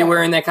shouldn't be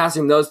wearing that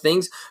costume, those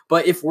things.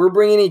 But if we're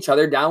bringing each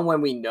other down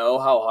when we know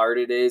how hard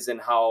it is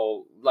and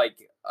how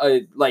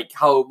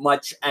how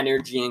much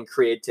energy and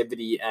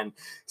creativity and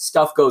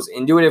stuff goes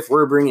into it, if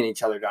we're bringing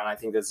each other down, I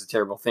think that's a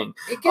terrible thing.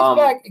 It gets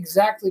back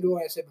exactly to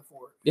what I said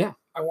before. Yeah.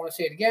 I want to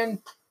say it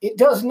again. It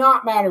does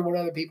not matter what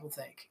other people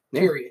think,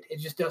 period. It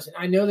just doesn't.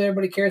 I know that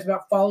everybody cares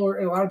about followers,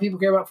 and a lot of people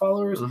care about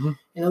followers and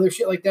other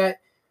shit like that.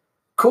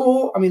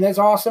 Cool. I mean, that's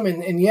awesome.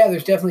 And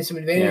there's definitely some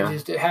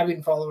advantages to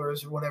having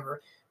followers or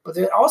whatever. But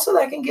also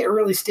that can get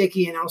really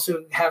sticky and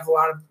also have a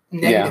lot of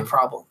negative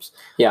problems.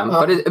 Yeah,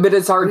 but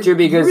it's hard too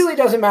because it really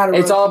doesn't matter.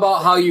 It's all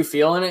about how you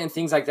feel in it and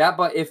things like that.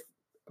 But if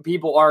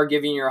people are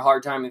giving you a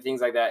hard time and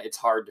things like that, it's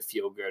hard to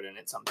feel good in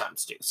it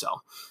sometimes too. So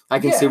I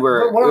can see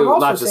where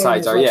lots of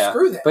sides are.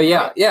 Screw that, but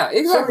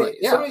exactly.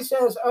 Somebody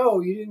says,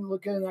 "Oh, you didn't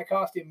look good in that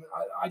costume."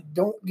 I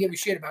don't give a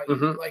shit about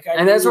you.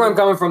 And that's where I'm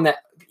coming from.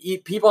 That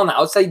people on the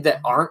outside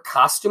that aren't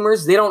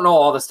costumers, they don't know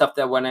all the stuff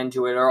that went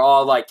into it, or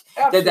all like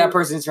that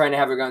person's trying to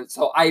have a gun.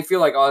 So I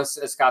feel like us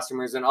as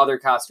costumers and other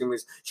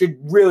costumers should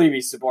really be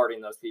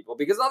supporting those people,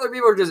 because other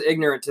people are just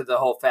ignorant to the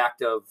whole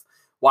fact of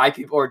why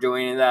people are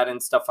doing that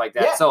and stuff like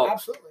that. Yeah, so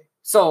absolutely.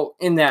 So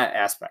in that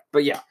aspect,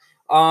 but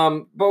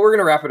but we're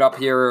gonna wrap it up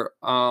here.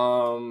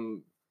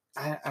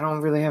 I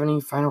don't really have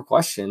any final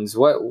questions.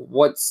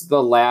 What's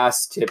the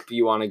last tip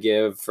you want to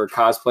give for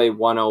Cosplay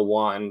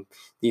 101?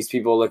 These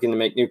people looking to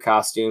make new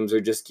costumes or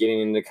just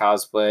getting into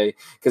cosplay,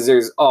 because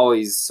there's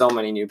always so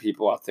many new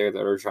people out there that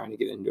are trying to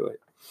get into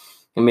it,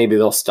 and maybe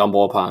they'll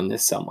stumble upon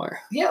this somewhere.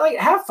 Yeah, like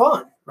have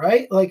fun,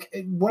 right? Like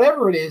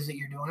whatever it is that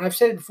you're doing. I've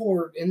said it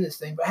before in this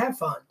thing, but have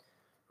fun,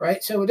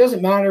 right? So it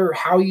doesn't matter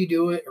how you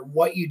do it or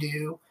what you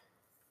do,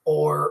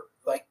 or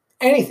like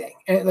anything.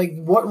 And like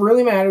what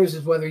really matters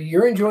is whether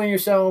you're enjoying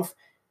yourself,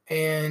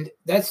 and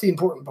that's the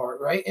important part,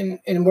 right? And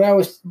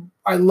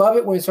I love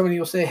it when somebody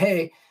will say,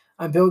 "Hey,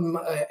 I'm building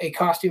a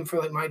costume for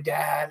like my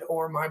dad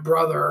or my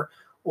brother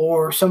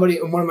or somebody,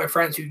 one of my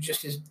friends who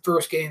just is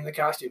first getting the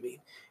costuming."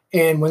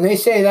 And when they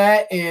say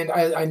that, and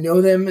I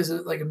know them as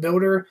like a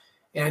builder,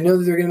 and I know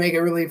that they're going to make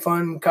a really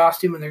fun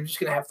costume and they're just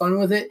going to have fun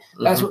with it,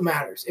 that's what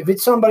matters. If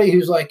it's somebody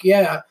who's like,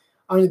 yeah,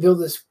 I'm going to build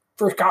this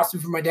first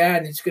costume for my dad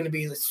and it's going to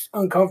be this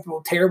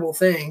uncomfortable, terrible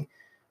thing,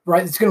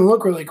 right? It's going to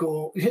look really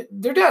cool.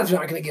 Their dad's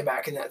not going to get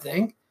back in that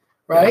thing,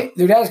 right? Yeah.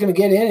 Their dad's going to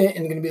get in it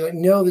and going to be like,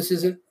 no, this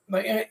isn't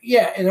like,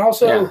 yeah. And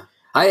also, yeah.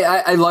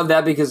 I love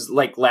that because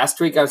like last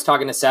week I was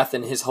talking to Seth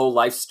and his whole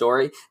life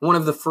story. One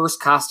of the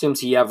first costumes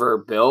he ever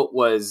built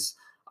was,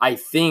 I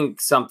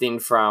think, something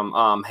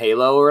from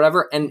Halo or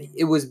whatever, and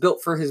it was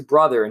built for his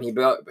brother, and he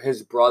built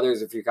his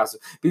brother's a few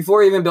costumes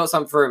before he even built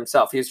something for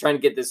himself. He was trying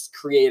to get this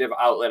creative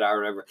outlet or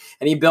whatever,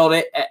 and he built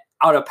it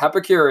out of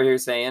Pepakura. You're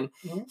saying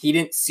he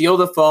didn't seal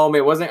the foam;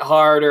 it wasn't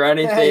hard or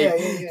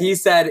anything. Yeah. He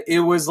said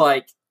it was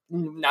like.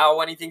 Now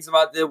when he thinks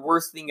about the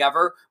worst thing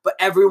ever, but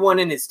everyone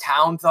in his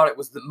town thought it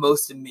was the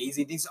most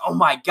amazing thing. Oh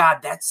my God,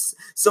 that's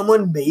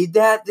someone made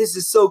that. This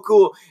is so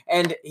cool.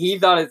 And he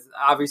thought it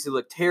obviously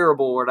looked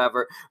terrible or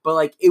whatever, but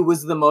like it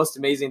was the most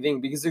amazing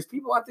thing because there's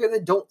people out there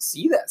that don't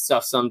see that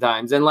stuff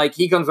sometimes. And like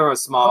he comes from a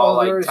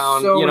small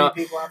town, so many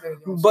people out there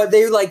but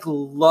they like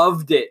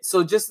loved it.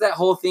 So just that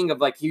whole thing of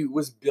like he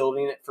was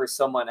building it for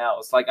someone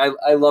else. Like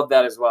I love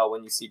that as well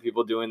when you see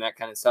people doing that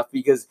kind of stuff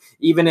because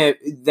even if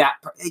that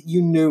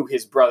you knew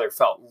his brother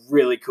felt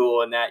really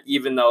cool in that,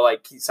 even though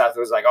like Seth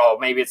was like, oh,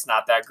 maybe it's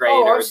not that great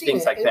or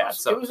things like that.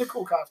 So it was a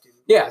cool costume.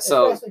 Yeah,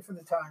 so especially for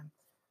the time.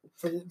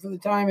 For the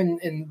time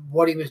and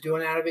what he was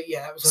doing out of it,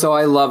 yeah. That was so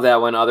I love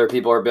that when other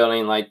people are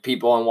building like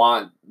people and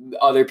want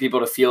other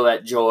people to feel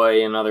that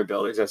joy in other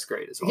builders. That's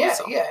great as well. Yeah,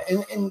 so. yeah,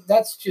 and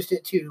that's just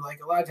it too.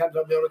 Like a lot of times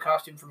I'll build a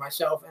costume for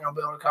myself and I'll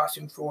build a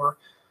costume for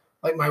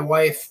like my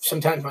wife,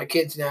 sometimes my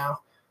kids now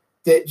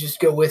that just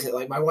go with it.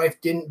 Like my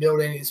wife didn't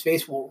build any of the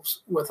Space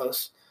Wolves with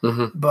us.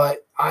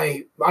 But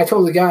I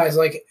told the guys,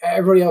 like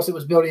everybody else that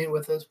was building it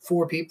with us,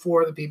 four of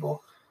the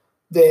people,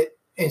 that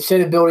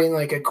instead of building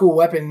like a cool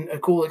weapon, a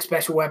cool like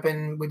special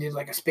weapon, we did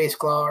like a space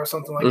claw or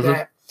something like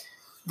that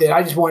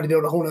I just wanted to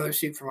build a whole nother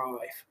suit for my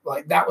wife.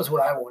 Like that was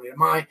what I wanted.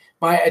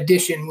 My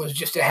addition was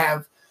just to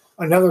have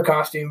another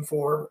costume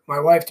for my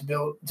wife to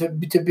build to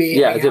be to be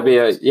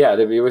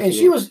with and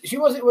you.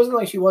 It wasn't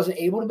like she wasn't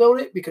able to build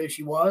it because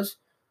she was.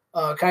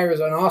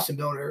 Kyra's an awesome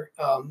builder,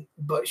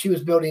 but she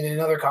was building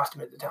another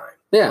costume at the time.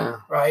 Yeah.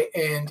 Right.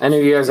 And I know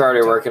you guys are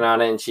already working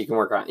on it and she can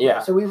work on it.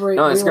 Yeah. So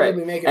it's great.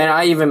 And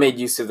I even made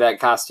use of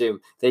that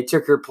costume. They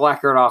took her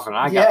placard off and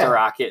I got to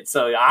rock it.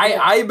 So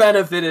I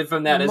benefited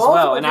from that as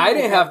well. And I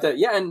didn't have to.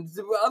 Yeah. And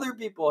other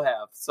people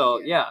have.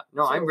 So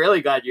I'm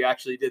really glad you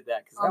actually did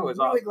that because that was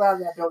awesome. I'm really glad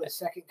that I built a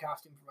second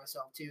costume for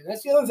myself too. And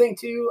that's the other thing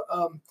too.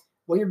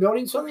 When you're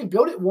building something,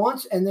 build it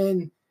once and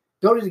then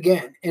build it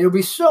again. And it'll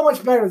be so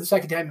much better the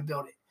second time you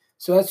build it.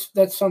 So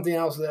that's something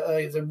else that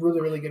is a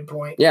really, really good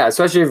point. Yeah,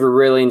 especially if you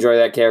really enjoy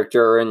that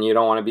character and you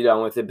don't want to be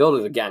done with it, build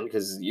it again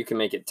because you can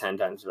make it 10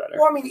 times better.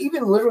 Well, I mean,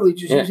 even literally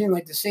just using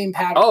like the same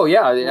pattern. Oh,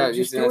 yeah.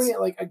 Just doing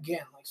it like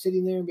again, like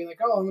sitting there and being like,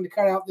 oh, I'm going to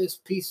cut out this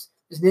piece,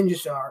 this ninja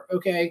star.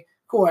 Okay,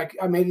 cool.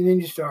 I made a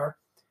ninja star.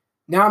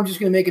 Now I'm just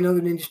going to make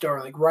another ninja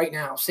star like right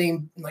now.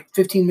 Same like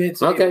 15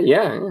 minutes. Okay,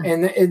 yeah.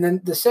 And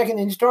then the second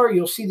ninja star,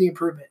 you'll see the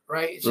improvement,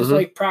 right? It's just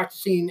like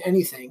practicing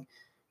anything.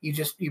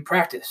 You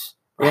practice,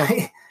 right?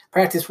 Yeah.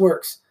 Practice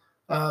works.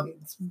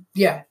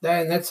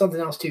 That's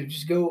something else too.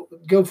 Just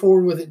go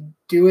forward with it,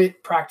 do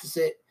it, practice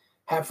it,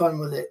 have fun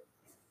with it.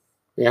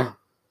 Yeah,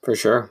 for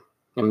sure.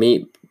 And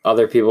meet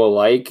other people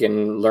alike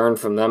and learn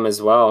from them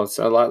as well.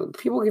 So a lot of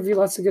people give you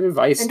lots of good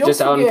advice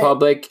just out in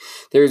public.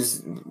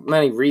 There's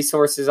many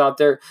resources out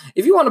there.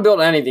 If you want to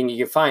build anything,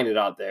 you can find it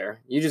out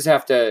there. You just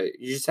have to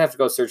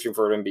go searching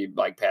for it and be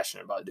like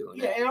passionate about doing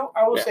it. Yeah, and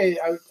I will say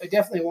I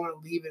definitely want to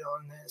leave it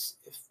on this.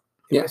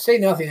 If I say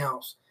nothing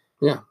else,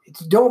 it's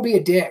don't be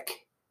a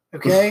dick.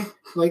 Okay,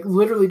 like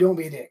literally, don't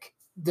be a dick.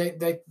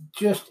 That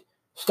just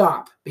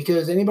stop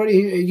because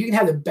you can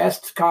have the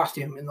best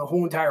costume in the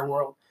whole entire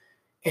world,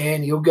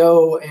 and you'll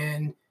go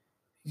and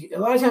a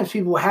lot of times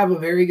people have a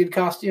very good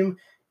costume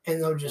and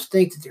they'll just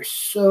think that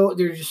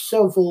they're just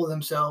so full of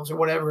themselves or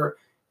whatever,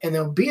 and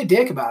they'll be a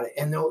dick about it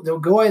and they'll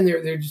go in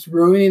there, they're just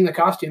ruining the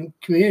costume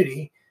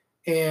community,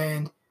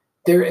 and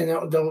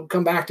they'll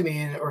come back to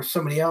me or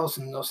somebody else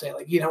and they'll say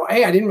like,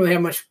 hey, I didn't really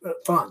have much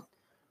fun.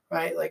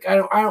 Right, like I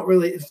don't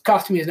really.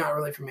 Costuming is not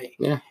really for me.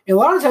 Yeah, and a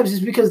lot of times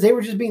it's because they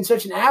were just being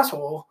such an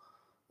asshole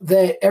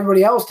that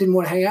everybody else didn't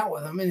want to hang out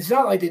with them. And it's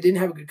not like they didn't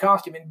have a good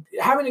costume. And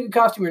having a good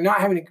costume or not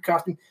having a good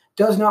costume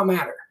does not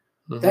matter.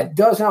 That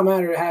does not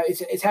matter.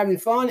 It's having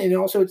fun, and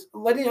also it's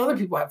letting other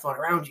people have fun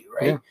around you.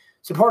 Right. Yeah.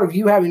 So part of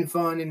you having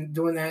fun and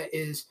doing that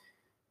is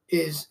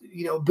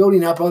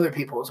building up other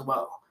people as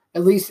well.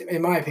 At least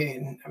in my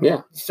opinion. I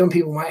mean, some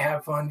people might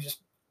have fun just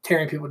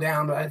tearing people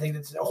down, but I think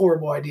that's a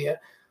horrible idea.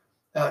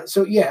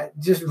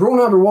 Just rule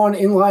number one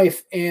in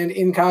life and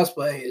in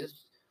cosplay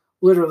is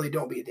literally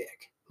don't be a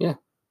dick. Yeah.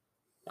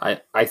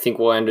 I think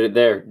we'll end it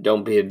there.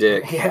 Don't be a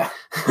dick. Yeah.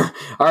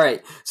 All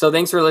right. So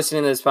thanks for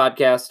listening to this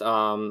podcast.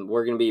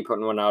 We're going to be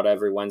putting one out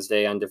every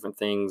Wednesday on different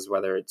things,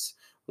 whether it's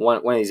one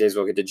of these days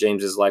we'll get to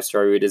James's life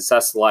story. We did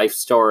Seth's life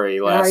story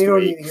last week. You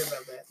don't need to hear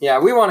about that. Yeah,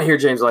 we want to hear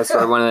James' life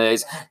story one of the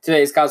days.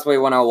 Today's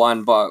Cosplay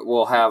 101, but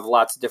we'll have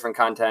lots of different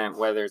content,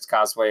 whether it's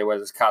cosplay,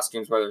 whether it's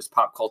costumes, whether it's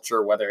pop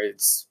culture, whether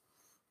it's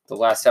the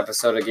last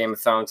episode of Game of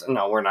Thrones.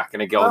 No, we're not going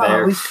to go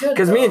there.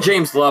 Because me and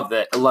James love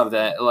that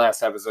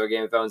last episode of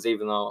Game of Thrones,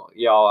 even though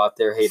y'all out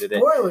there hated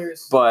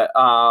Spoilers. it. But,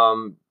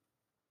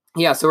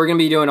 yeah, so we're going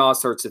to be doing all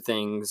sorts of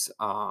things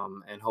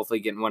and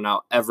hopefully getting one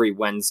out every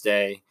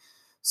Wednesday.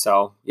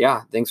 So,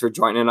 yeah, thanks for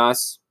joining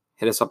us.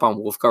 Hit us up on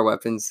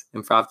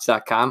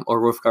wolfgarweaponsimprops.com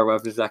or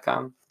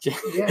wolfgarweapons.com.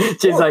 Yeah.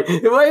 James like,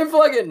 why are you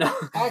plugging? No.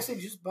 I actually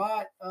just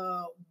bought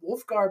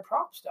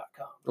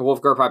wolfguardprops.com.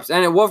 Wolfgar Props.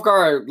 And at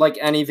Wolfgar, like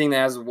anything that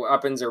has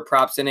weapons or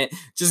props in it,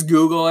 just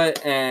Google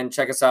it and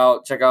check us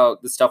out. Check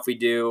out the stuff we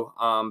do.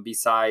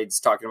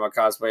 Besides talking about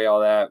cosplay, all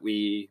that,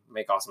 we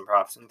make awesome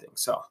props and things.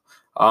 So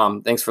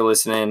thanks for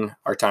listening.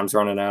 Our time's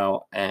running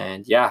out.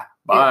 And yeah,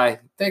 bye. Yeah.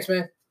 Thanks,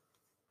 man.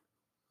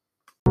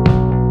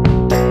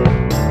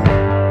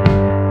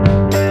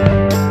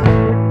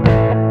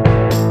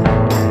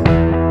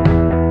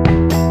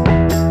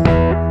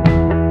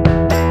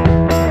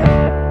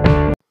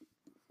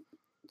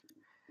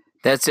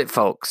 That's it,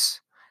 folks.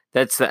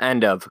 That's the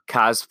end of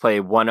Cosplay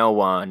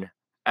 101,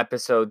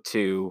 Episode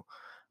 2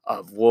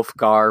 of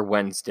Wolfgar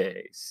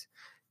Wednesdays.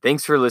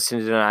 Thanks for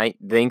listening tonight.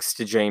 Thanks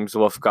to James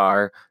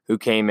Wolfgar, who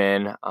came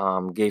in,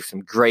 gave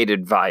some great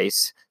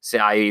advice. So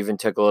I even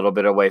took a little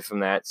bit away from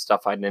that,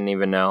 stuff I didn't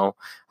even know,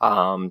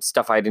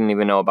 stuff I didn't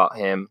even know about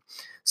him.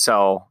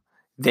 So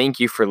thank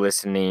you for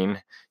listening.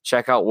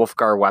 Check out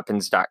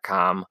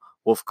wolfgarweapons.com.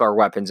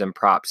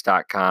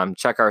 wolfgarweaponsimprops.com.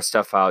 Check our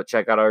stuff out.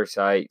 Check out our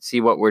site.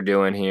 See what we're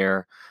doing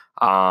here.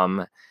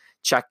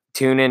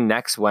 Tune in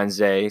next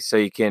Wednesday so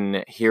you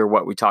can hear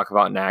what we talk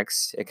about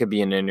next. It could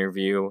be an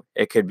interview.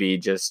 It could be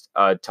just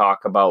a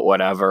talk about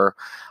whatever.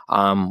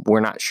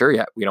 We're not sure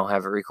yet. We don't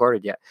have it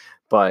recorded yet.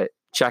 But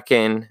check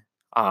in.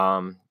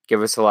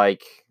 Give us a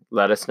like.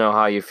 Let us know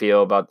how you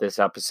feel about this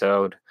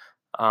episode.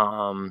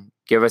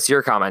 Give us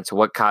your comments.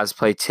 What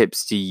cosplay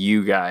tips do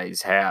you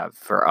guys have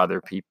for other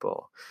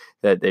people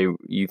that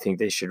you think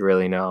they should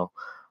really know?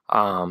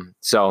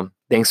 So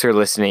thanks for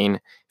listening.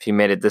 If you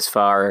made it this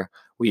far,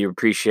 we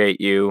appreciate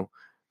you.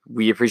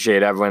 We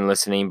appreciate everyone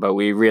listening, but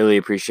we really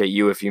appreciate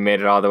you if you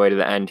made it all the way to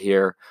the end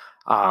here.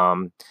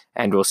 And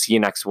we'll see you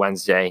next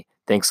Wednesday.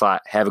 Thanks a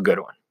lot. Have a good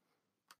one.